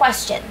any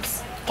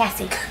questions?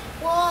 Cassie?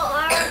 Will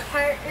our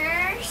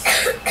partners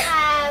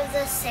have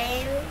the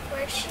same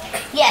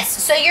worksheet? Yes,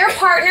 so your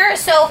partner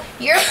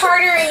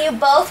and you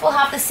both will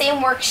have the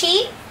same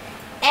worksheet,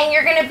 and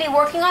you're going to be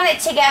working on it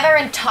together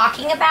and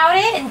talking about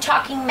it and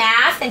talking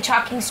math and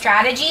talking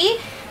strategy,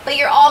 but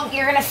you're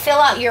going to fill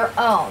out your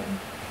own.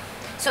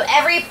 So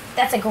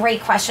that's a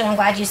great question. I'm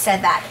glad you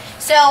said that.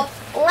 So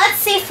let's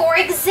say, for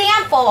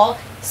example,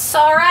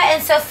 Sarah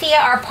and Sophia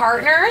are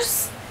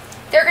partners.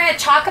 They're going to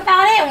talk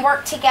about it and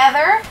work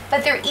together,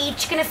 but they're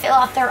each going to fill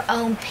out their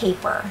own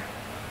paper.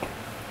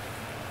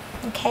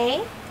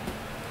 Okay?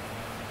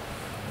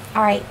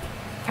 All right.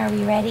 Are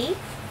we ready?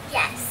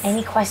 Yes.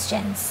 Any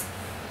questions?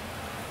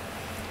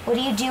 What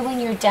do you do when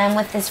you're done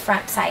with this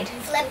front side?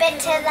 Flip it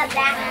to the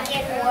back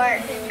and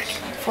work.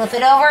 Flip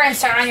it over and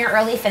start on your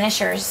early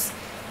finishers.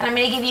 And I'm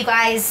going to give you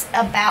guys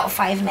about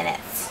 5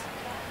 minutes.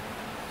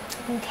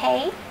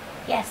 Okay?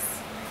 Yes.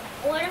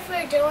 What if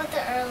we're done with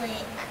the early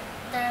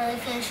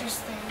finishers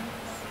thing?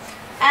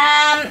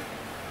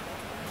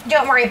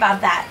 Don't worry about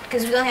that,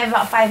 because we only have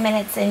about 5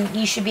 minutes, and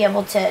you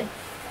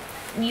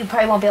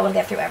probably won't be able to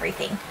get through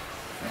everything.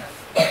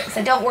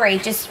 So don't worry,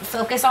 just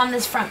focus on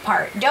this front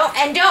part. Don't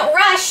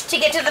rush to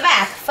get to the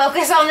back.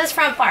 Focus on this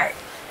front part.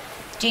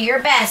 Do your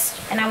best,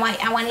 and I want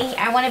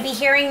to be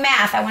hearing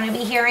math. I want to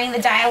be hearing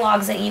the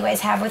dialogues that you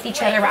guys have with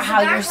each other about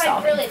how you're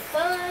solving. Really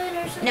fun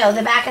or something? No,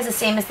 the back is the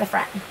same as the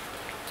front.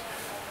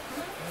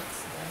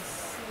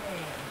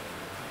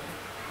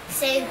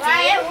 Same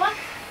thing.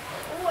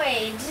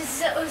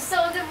 So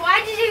then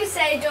why did you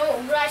say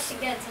don't rush to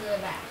get to the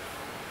back?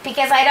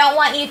 Because I don't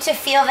want you to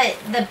feel that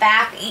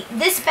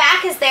this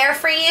back is there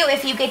for you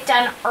if you get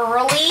done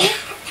early.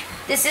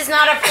 This is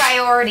not a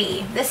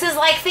priority. This is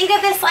like, think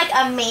of this like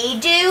a may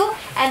do,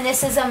 and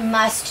this is a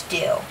must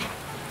do.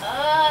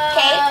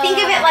 Okay, think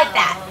of it like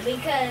that.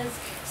 Because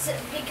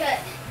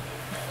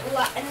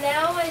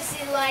now I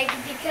see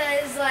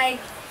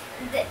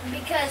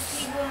because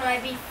people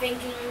might be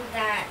thinking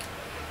that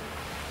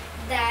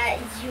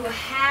you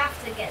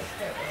have to get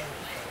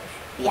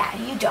through. Yeah,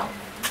 you don't.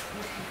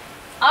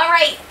 All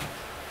right,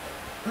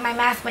 my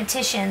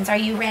mathematicians, are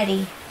you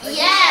ready?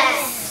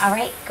 Yes. All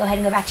right, go ahead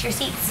and go back to your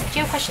seats. Do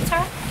you have questions,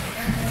 Sarah?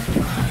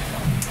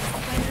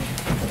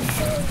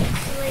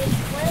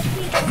 What if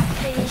we don't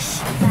finish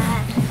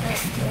that?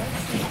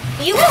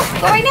 You will.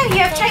 Go right now. You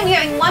have time. You're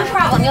having one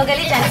problem. You'll get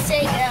it done.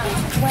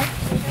 What?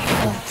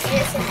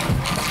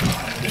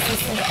 This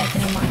is the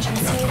open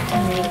emergency,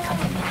 and we need a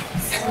couple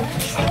minutes.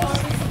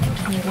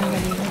 Can you go really,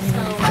 really,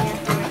 really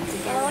fast?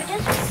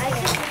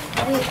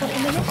 Wait a couple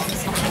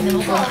minutes, and then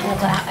we'll go out.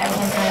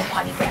 Everyone's going to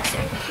potty break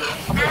soon.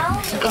 Okay,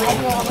 so go ahead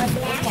and roll with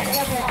it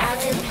together.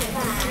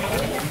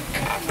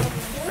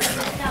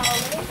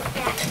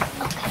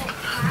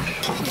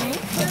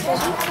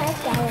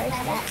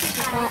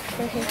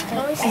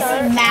 I see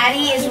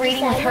Maddie is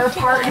reading with her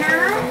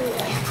partner.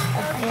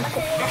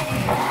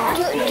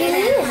 Do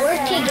you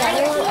work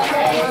together?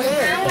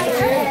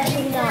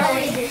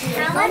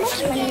 How much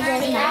money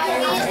does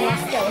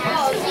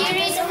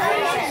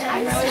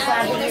I'm really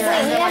glad that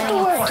you're we have to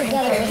work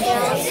together.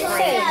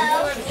 Okay.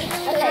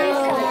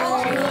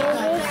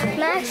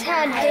 Max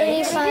had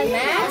 35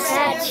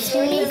 matches.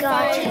 He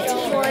got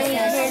for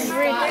his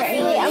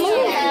birthday. Wait, I'm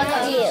going to help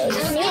you.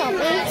 Can you help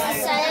me?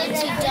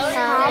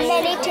 How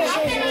many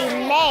tissues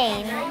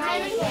remain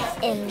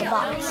in the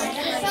box?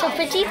 So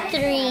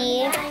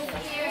 53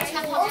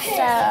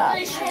 So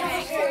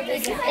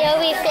it'll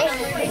be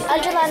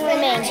underline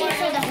remain.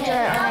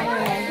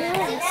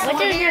 What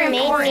does your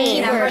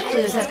main number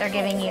clues that they're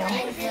giving you?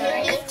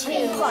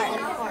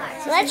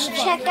 Let's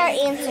check our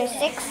answer.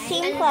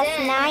 16 plus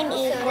 9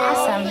 equals.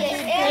 Awesome.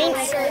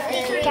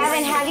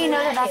 Gavin, how do you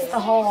know that that's the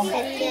whole?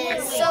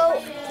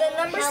 So the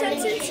number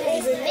sentence is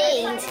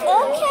remains.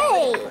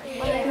 Okay.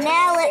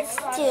 Now let's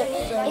do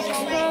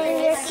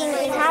explain your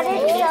thinking. How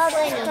did you solve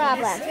this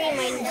problem?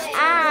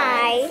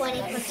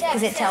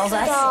 Because it tells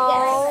us.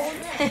 Solved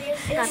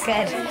Not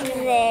good.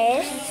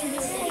 this.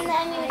 And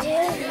then you do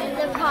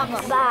the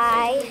problem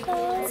by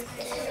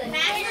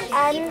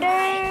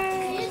under.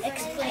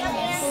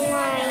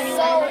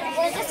 So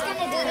we're just going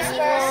to do this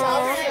for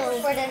ourselves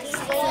for the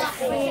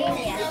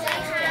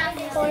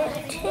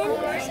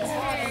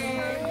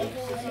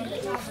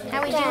How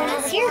are we doing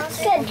over here?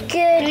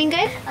 Good. Doing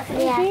good?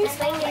 Yeah.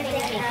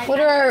 What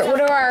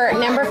are our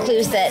number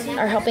clues that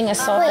are helping us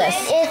solve this?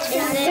 It's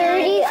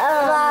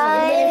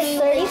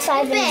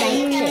 35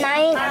 and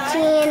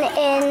 19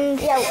 and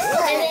 16.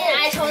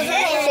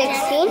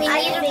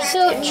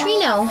 So,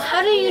 Trino,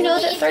 how do you know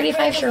that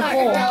 35 is your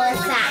whole? Yeah,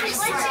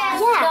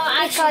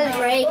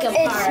 because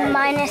it's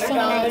minusing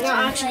 19.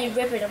 Actually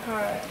rip it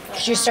apart.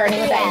 Because you're starting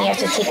with that and you have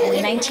to take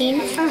away 19?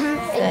 It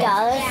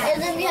does.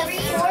 And then we have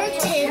 4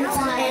 tens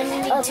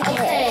and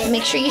Okay.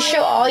 Make sure you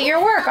show all your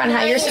work on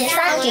how you're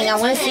subtracting. I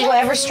want to see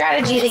whatever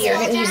strategy that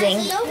you're using.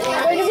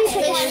 Where do we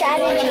put the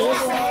strategies?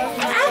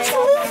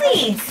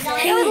 Absolutely.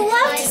 I would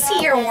love to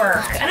see your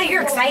work. I know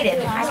you're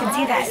excited. I can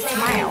see that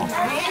smile.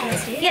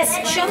 Yes,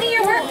 show me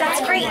your work. That's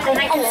great. Then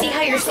I can see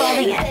how you're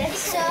solving it.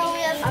 So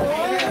we have 4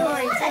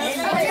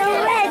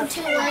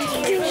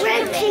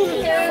 red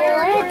pink.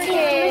 4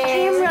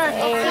 camera.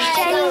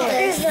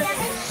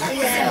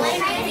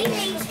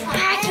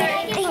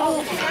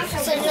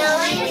 So now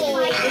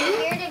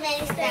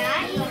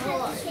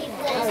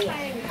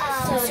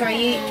So are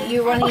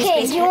you want to use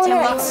space 10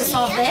 blocks to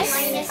solve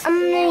this? I'm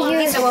gonna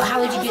Okay, use. so how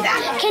would you do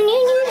that? Can you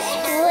use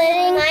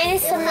splitting?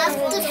 Minus some of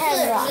the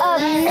 10 blocks.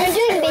 I'm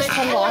doing base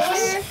 10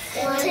 blocks.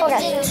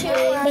 Okay.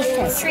 Base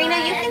 10. Serena,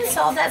 you can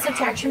solve that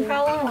subtraction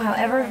problem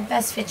however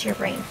best fits your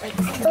brain.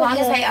 As long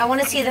as I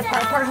want to see the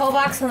part whole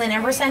box and the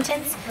number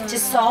sentence.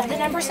 Just solve the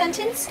number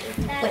sentence.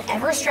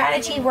 Whatever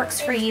strategy works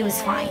for you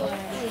is fine.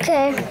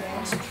 Okay.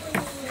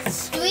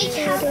 Do we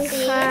count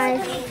these?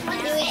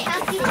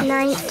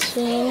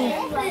 19.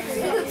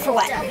 For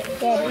what? Yeah,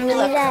 do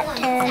that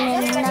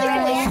 10 and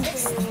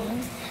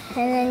 9.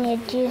 And then you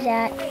do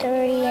that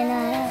 30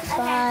 and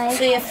 5.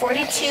 So you have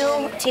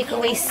 42, take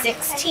away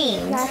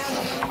 16. That's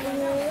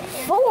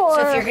So 4.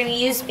 if you're going to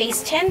use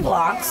base 10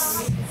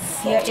 blocks,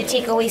 you have to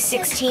take away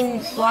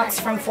 16 blocks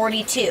from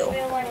 42.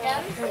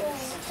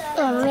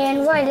 Oh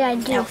man, why did I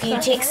do Now, can you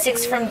take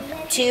 6 from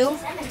 2?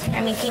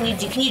 I mean, can you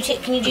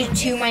do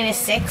 2 minus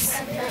 6?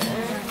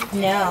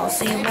 No.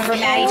 So you remember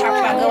Maddie talked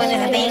about going to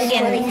the bank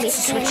and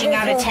switching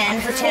out a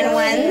 10 for 10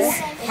 ones?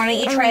 Why don't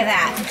you try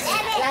that?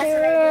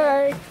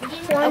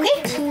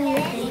 Okay.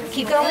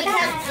 Keep going with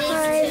that.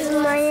 5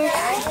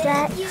 minus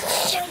that.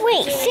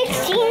 Wait,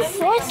 16?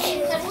 What?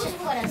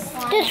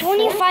 The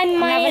 25 I'm having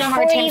minus a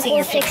hard 4 time seeing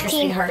your equals picture,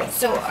 16. sweetheart.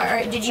 So,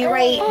 did you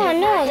write Oh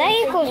no, that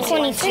equals 1, 2,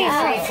 22. 3,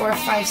 4,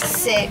 5,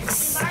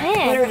 6?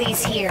 Yeah. What are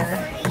these here?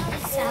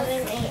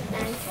 7, 8,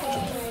 9.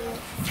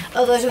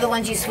 Oh, those are the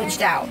ones you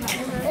switched out.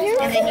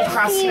 And then you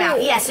crossed them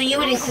out. Yeah, so you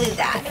would include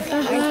that.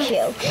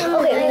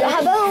 Okay, how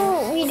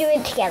about we do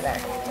it together?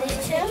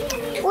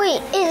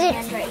 Wait, is it...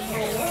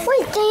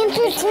 Wait, the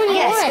answer is 21.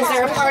 Yes, because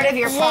they're a part of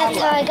your That's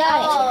how I problem.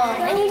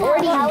 got it.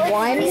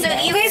 41? So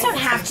you guys don't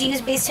have to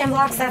use base 10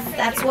 blocks.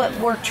 That's what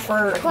worked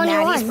for 21,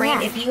 Maddie's brain.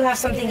 yeah. If you have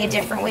something a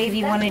different way, if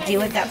you want to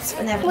do it, that's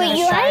another Wait,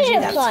 you strategy.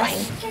 added a That's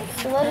plus. fine.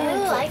 What do you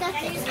I got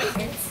this.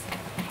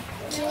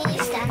 Can we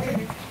use that?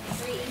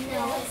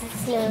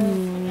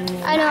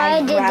 I know, I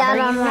did that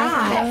rather on you my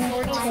not.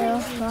 phone too.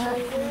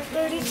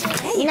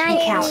 You can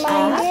count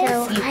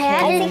up. You I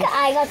can, think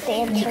I got the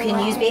answer. you can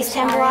use base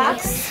 10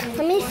 blocks.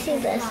 Let me see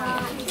this.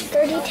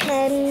 30,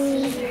 10.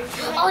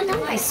 Oh,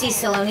 no. I see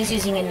Salone's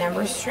using a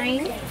number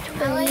string.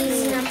 Number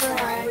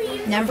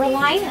Number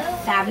line,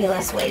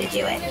 fabulous way to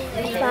do it.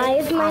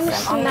 5 minus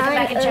Awesome. 9. I'm gonna come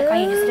back and check on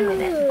you in just a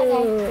minute. Ooh.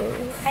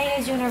 How you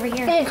guys doing over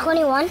here? Is it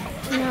 21? Dear,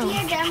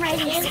 I'm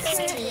writing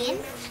 16.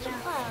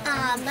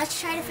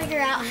 Let's try to figure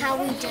out how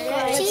we do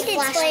it. She did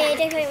play a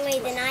different way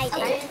than I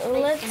did.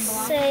 Let's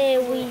say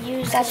we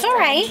use. That's all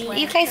right.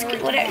 You guys, you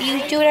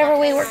do whatever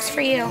way works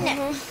for you.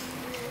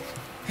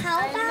 How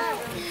about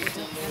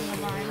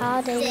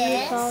How do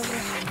we solve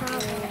this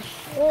problem?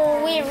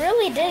 Well, we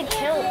really did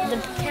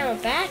count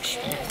back.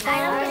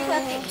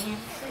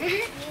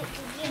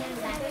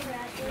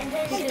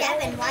 Hey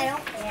Devin, why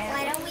don't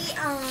we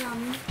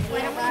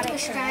do a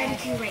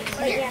strategy right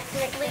here?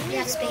 We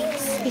have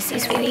space. You see,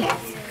 sweetie.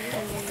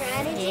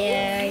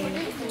 Yeah.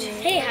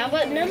 Hey, how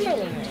about number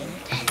line?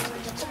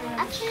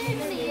 Actually, I'm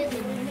gonna use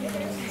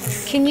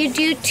it. Can you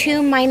do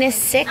 2 minus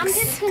 6? I'm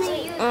just gonna use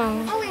it.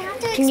 Oh, wait, I have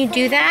to Can you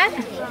do that?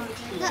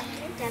 Look,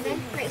 Devin,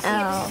 right here.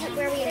 Oh. This is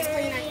where we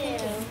explain our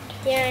thinking.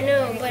 Yeah, I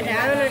know, but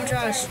I want to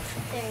draw a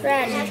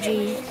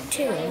strategy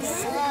too.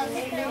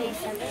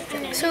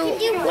 So,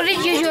 what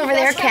did you do over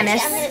there,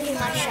 Kenneth? I'm gonna do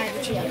my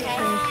strategy, okay?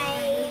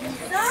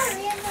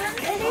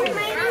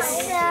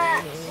 Minus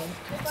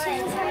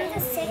 2 from the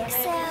 6,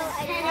 so I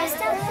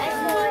crossed out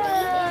 40.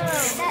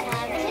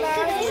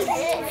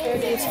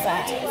 It's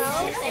 5.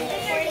 12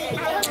 and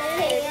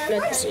 40.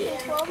 Let's see.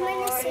 12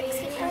 minus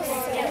 6 equals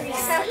 30. So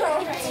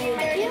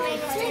 30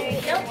 minus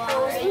 3. Nope,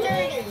 30.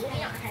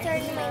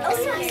 30 minus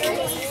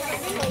 6.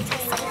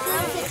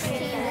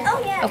 Oh,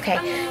 yeah. Okay,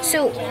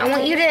 so I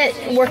want you to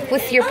work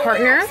with your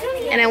partner,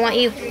 and I want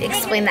you to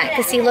explain that.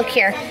 Because see, look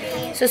here.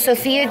 So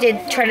Sophia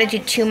did try to do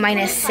 2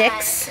 minus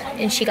 6,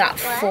 and she got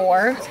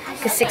 4.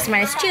 Because 6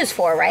 minus 2 is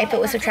 4, right?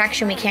 But with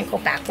subtraction, we can't go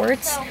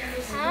backwards.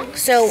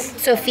 So,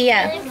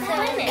 Sophia,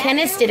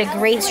 Kenneth did a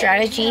great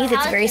strategy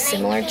that's very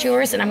similar to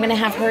yours, and I'm going to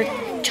have her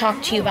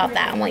talk to you about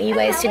that. I want you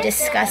guys to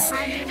discuss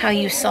how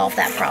you solve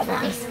that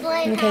problem.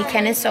 Okay,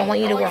 Kenneth, so I want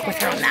you to work with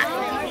her on that.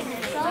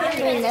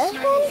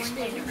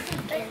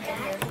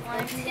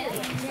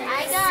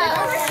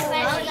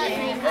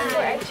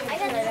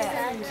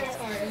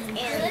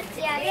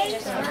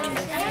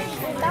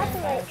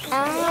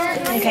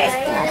 Okay,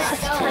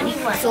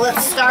 so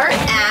let's start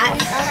at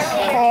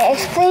Okay,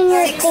 explain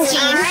your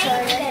thinking.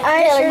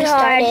 I already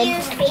started.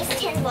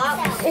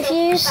 If you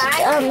used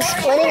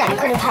splitting, that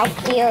could have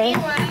helped you.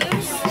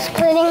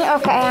 Splitting,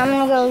 okay, I'm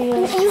gonna go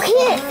use. You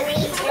can't.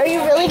 Are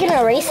you really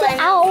gonna erase it?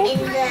 Ow.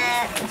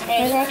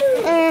 Okay.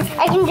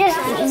 I can just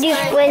do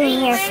splitting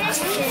here.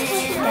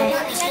 Okay,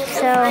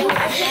 so.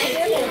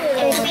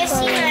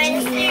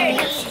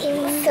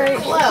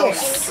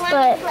 close.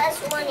 But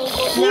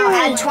Now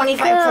add 25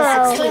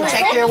 plus 16.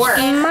 Check your work.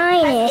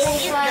 minus.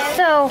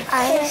 So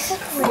that's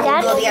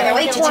Go the other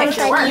way to check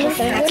your work. 25.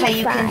 That's how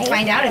you can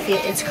find out if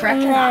it's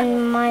correct And or not.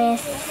 then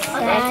minus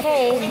that.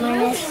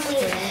 Minus.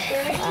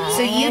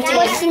 So you did.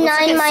 What's 9 as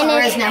far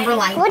minus- as number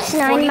line. what's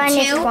 9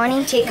 minus 42,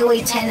 20? Take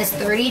away 10 is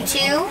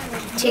 32.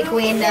 Take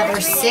away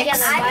another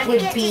 6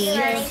 would be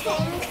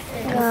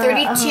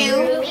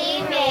 32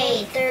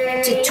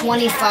 to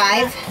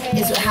 25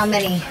 is how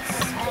many?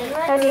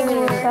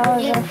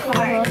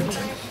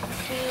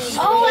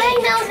 Oh, I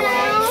know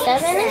now.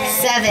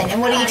 7. And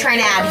what are you trying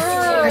to add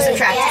or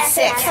subtract?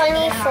 6.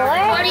 24.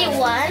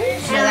 41.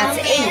 No, that's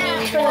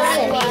 8.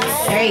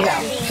 26. There you go.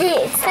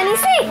 It's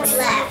 26.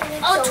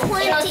 Oh,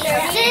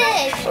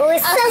 26. Oh,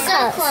 it's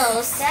so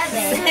close.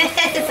 7.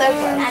 It's so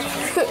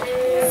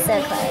close. So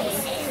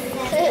close.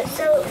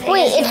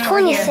 Wait, it's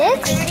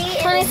 26?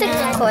 26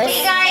 is close.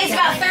 Hey guys,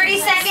 about 30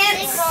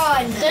 seconds.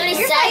 30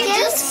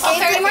 seconds. Oh,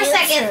 30 more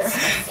seconds.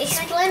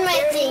 Explain my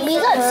thing. We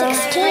got Can I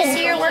 16.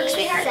 see your work,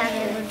 sweetheart?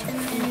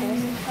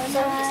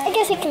 I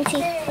guess I can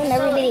see when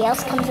everybody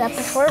else comes up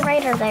if we're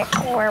right or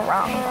we're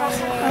wrong.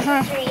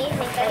 3, 20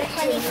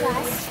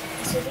 plus.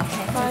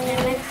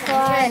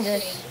 I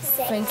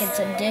think it's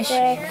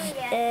addition.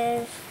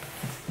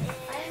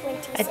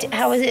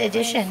 How was it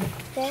addition?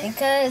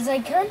 Because I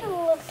kind of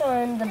looked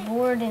on the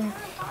board and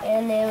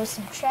it was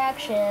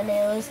subtraction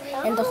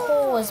and the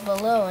whole was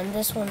below and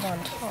this one's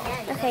on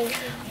top. Okay.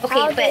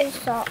 Okay, but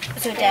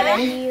so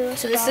Devin,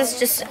 so this is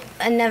just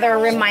another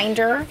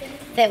reminder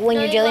that when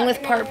you're dealing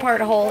with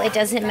part whole, it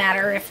doesn't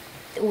matter if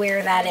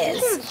where that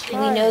is.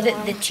 We know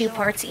that the two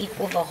parts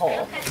equal the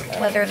whole.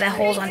 Whether the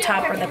whole's on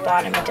top or the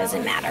bottom, it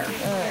doesn't matter.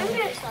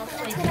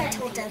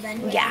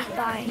 Yeah,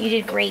 you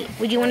did great.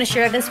 Would you want to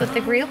share this with the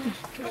group?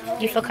 Do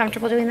you feel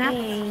comfortable doing that?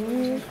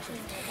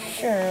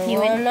 Sure.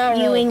 You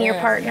and your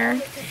partner.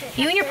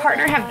 You and your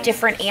partner have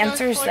different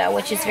answers though,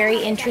 which is very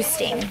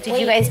interesting. Did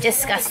you guys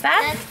discuss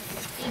that?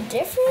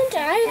 Different?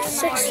 I have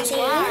 16.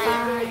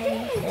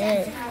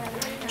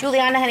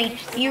 Juliana, honey,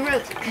 you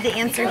wrote the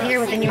answer here,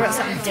 but then you wrote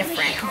something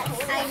different.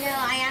 I know,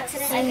 I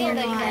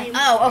accidentally.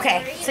 Oh,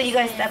 okay. So you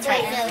guys, that's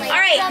right. All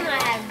right.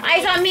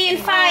 Eyes on me in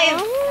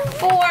 5,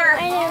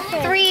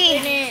 4,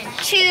 3,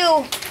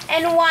 2,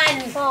 and 1.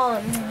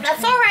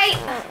 That's all right.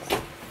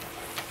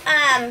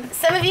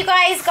 Some of you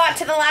guys got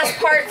to the last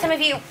part. Some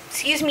of you,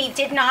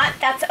 did not.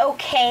 That's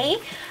okay.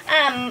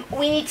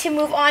 We need to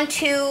move on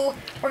to,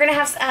 we're going to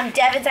have,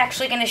 Devin's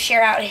actually going to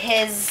share out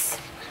his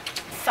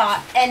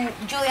thought. And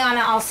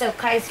Juliana also,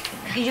 guys,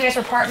 you guys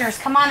are partners.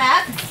 Come on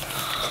up.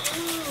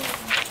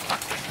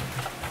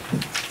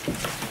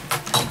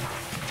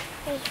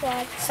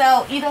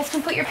 So you guys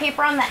can put your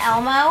paper on the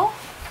Elmo.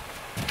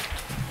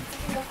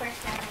 Go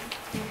first,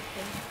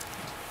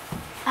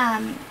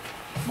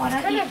 Why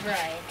don't you?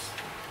 Right.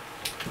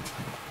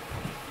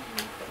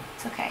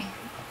 It's okay.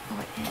 Oh,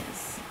 it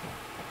is.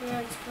 Yeah,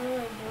 it's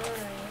really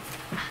blurry.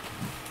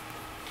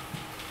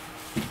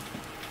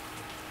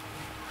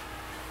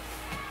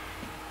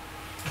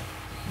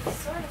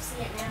 sort of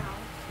see it now.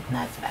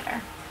 That's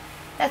better.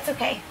 That's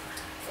okay.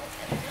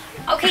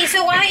 Okay,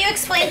 so why don't you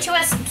explain to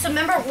us, so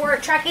remember we're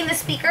tracking the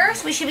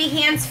speakers, we should be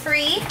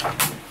hands-free.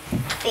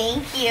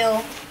 Thank you.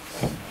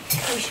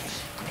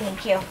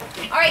 Thank you.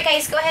 All right,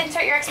 guys, go ahead and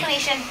start your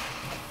explanation.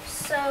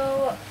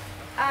 So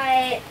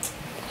I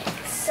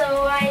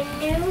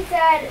knew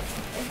that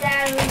was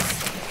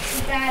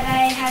that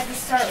I had to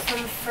start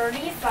from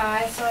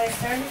 35, so I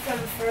started from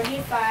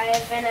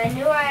 35, and I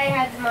knew I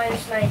had to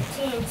minus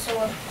 19,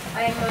 so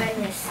I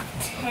minus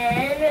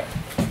 10,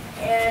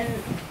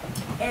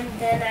 and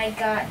then I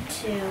got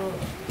to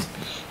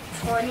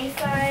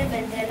 25,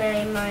 and then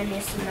I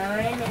minus 9,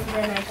 and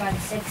then I got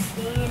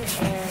 16,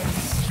 and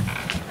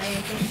I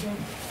addition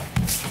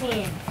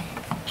 16.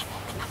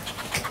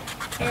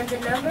 And the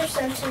number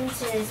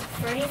sentence is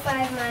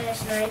 35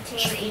 minus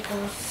 19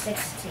 equals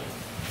 16.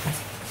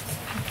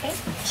 Okay.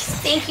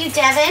 Thank you,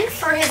 Devin,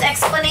 for his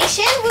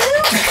explanation. Woo!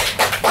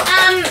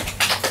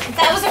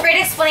 That was a great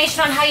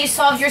explanation on how you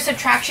solved your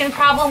subtraction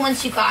problem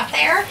once you got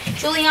there.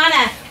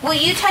 Juliana, will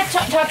you talk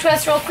to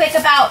us real quick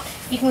about,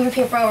 you can move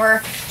your paper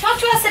over, talk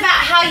to us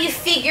about how you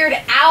figured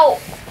out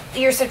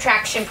your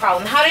subtraction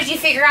problem. How did you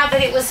figure out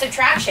that it was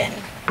subtraction?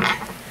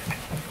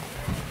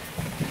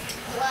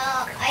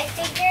 Well, I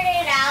figured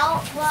it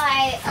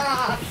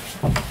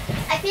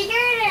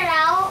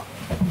out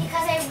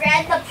because I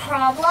read the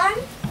problem.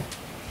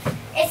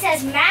 It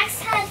says Max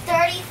had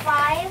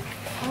 $35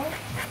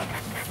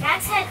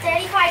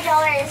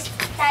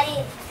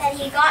 that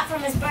he got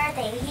from his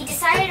birthday. He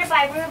decided to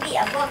buy Ruby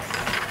a book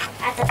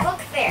at the book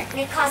fair, and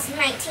it cost him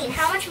 $19.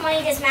 How much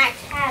money does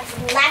Max have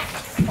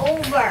left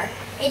over?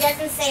 It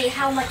doesn't say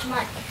how much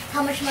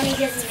money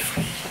does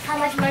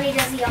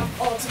he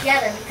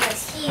altogether,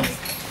 because he's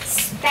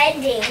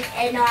spending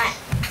and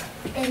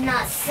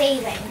not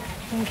saving.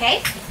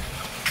 Okay.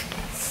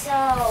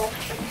 So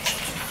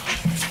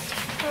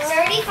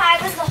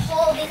 35 was the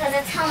whole because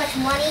that's how much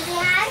money he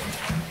had,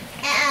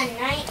 and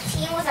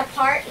 19 was a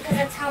part because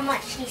that's how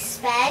much he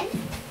spended.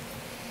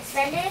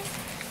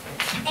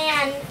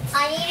 And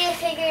I needed to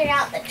figure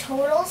out the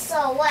total.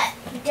 So what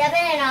Devin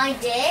and I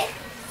did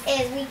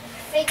is we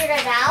figured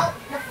it out.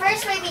 The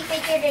first way we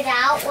figured it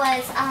out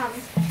was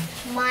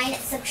minus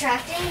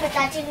subtracting, but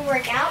that didn't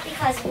work out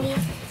because we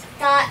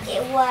thought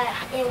it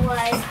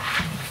was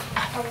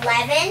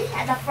 11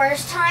 at the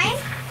first time,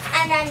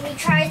 and then we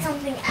tried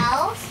something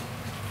else,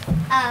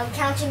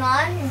 counting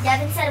on, and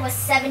Devin said it was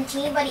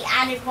 17, but he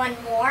added one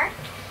more.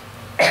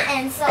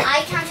 And so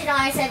I counted on,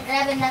 I said,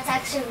 Devin, that's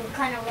actually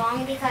kind of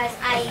wrong because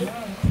I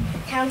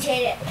counted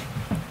it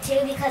too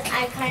because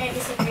I kind of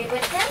disagreed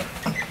with him.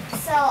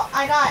 So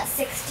I got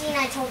 16,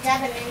 I told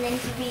Devin, and then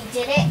he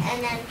redid it,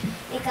 and then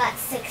we got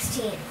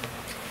 16.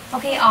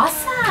 Okay,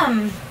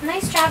 awesome.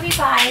 Nice job, you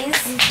guys.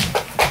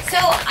 So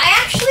I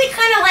actually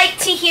kind of like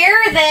to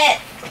hear that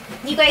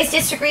you guys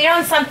disagreed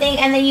on something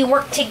and then you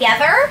worked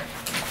together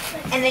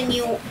and then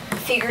you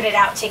figured it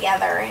out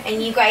together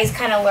and you guys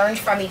kind of learned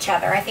from each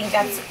other. I think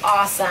that's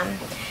awesome.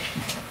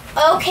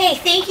 Okay,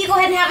 thank you. Go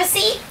ahead and have a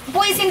seat.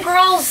 Boys and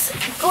girls,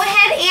 go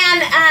ahead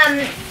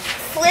and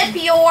flip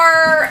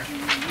your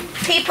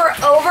paper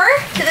over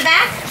to the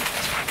back.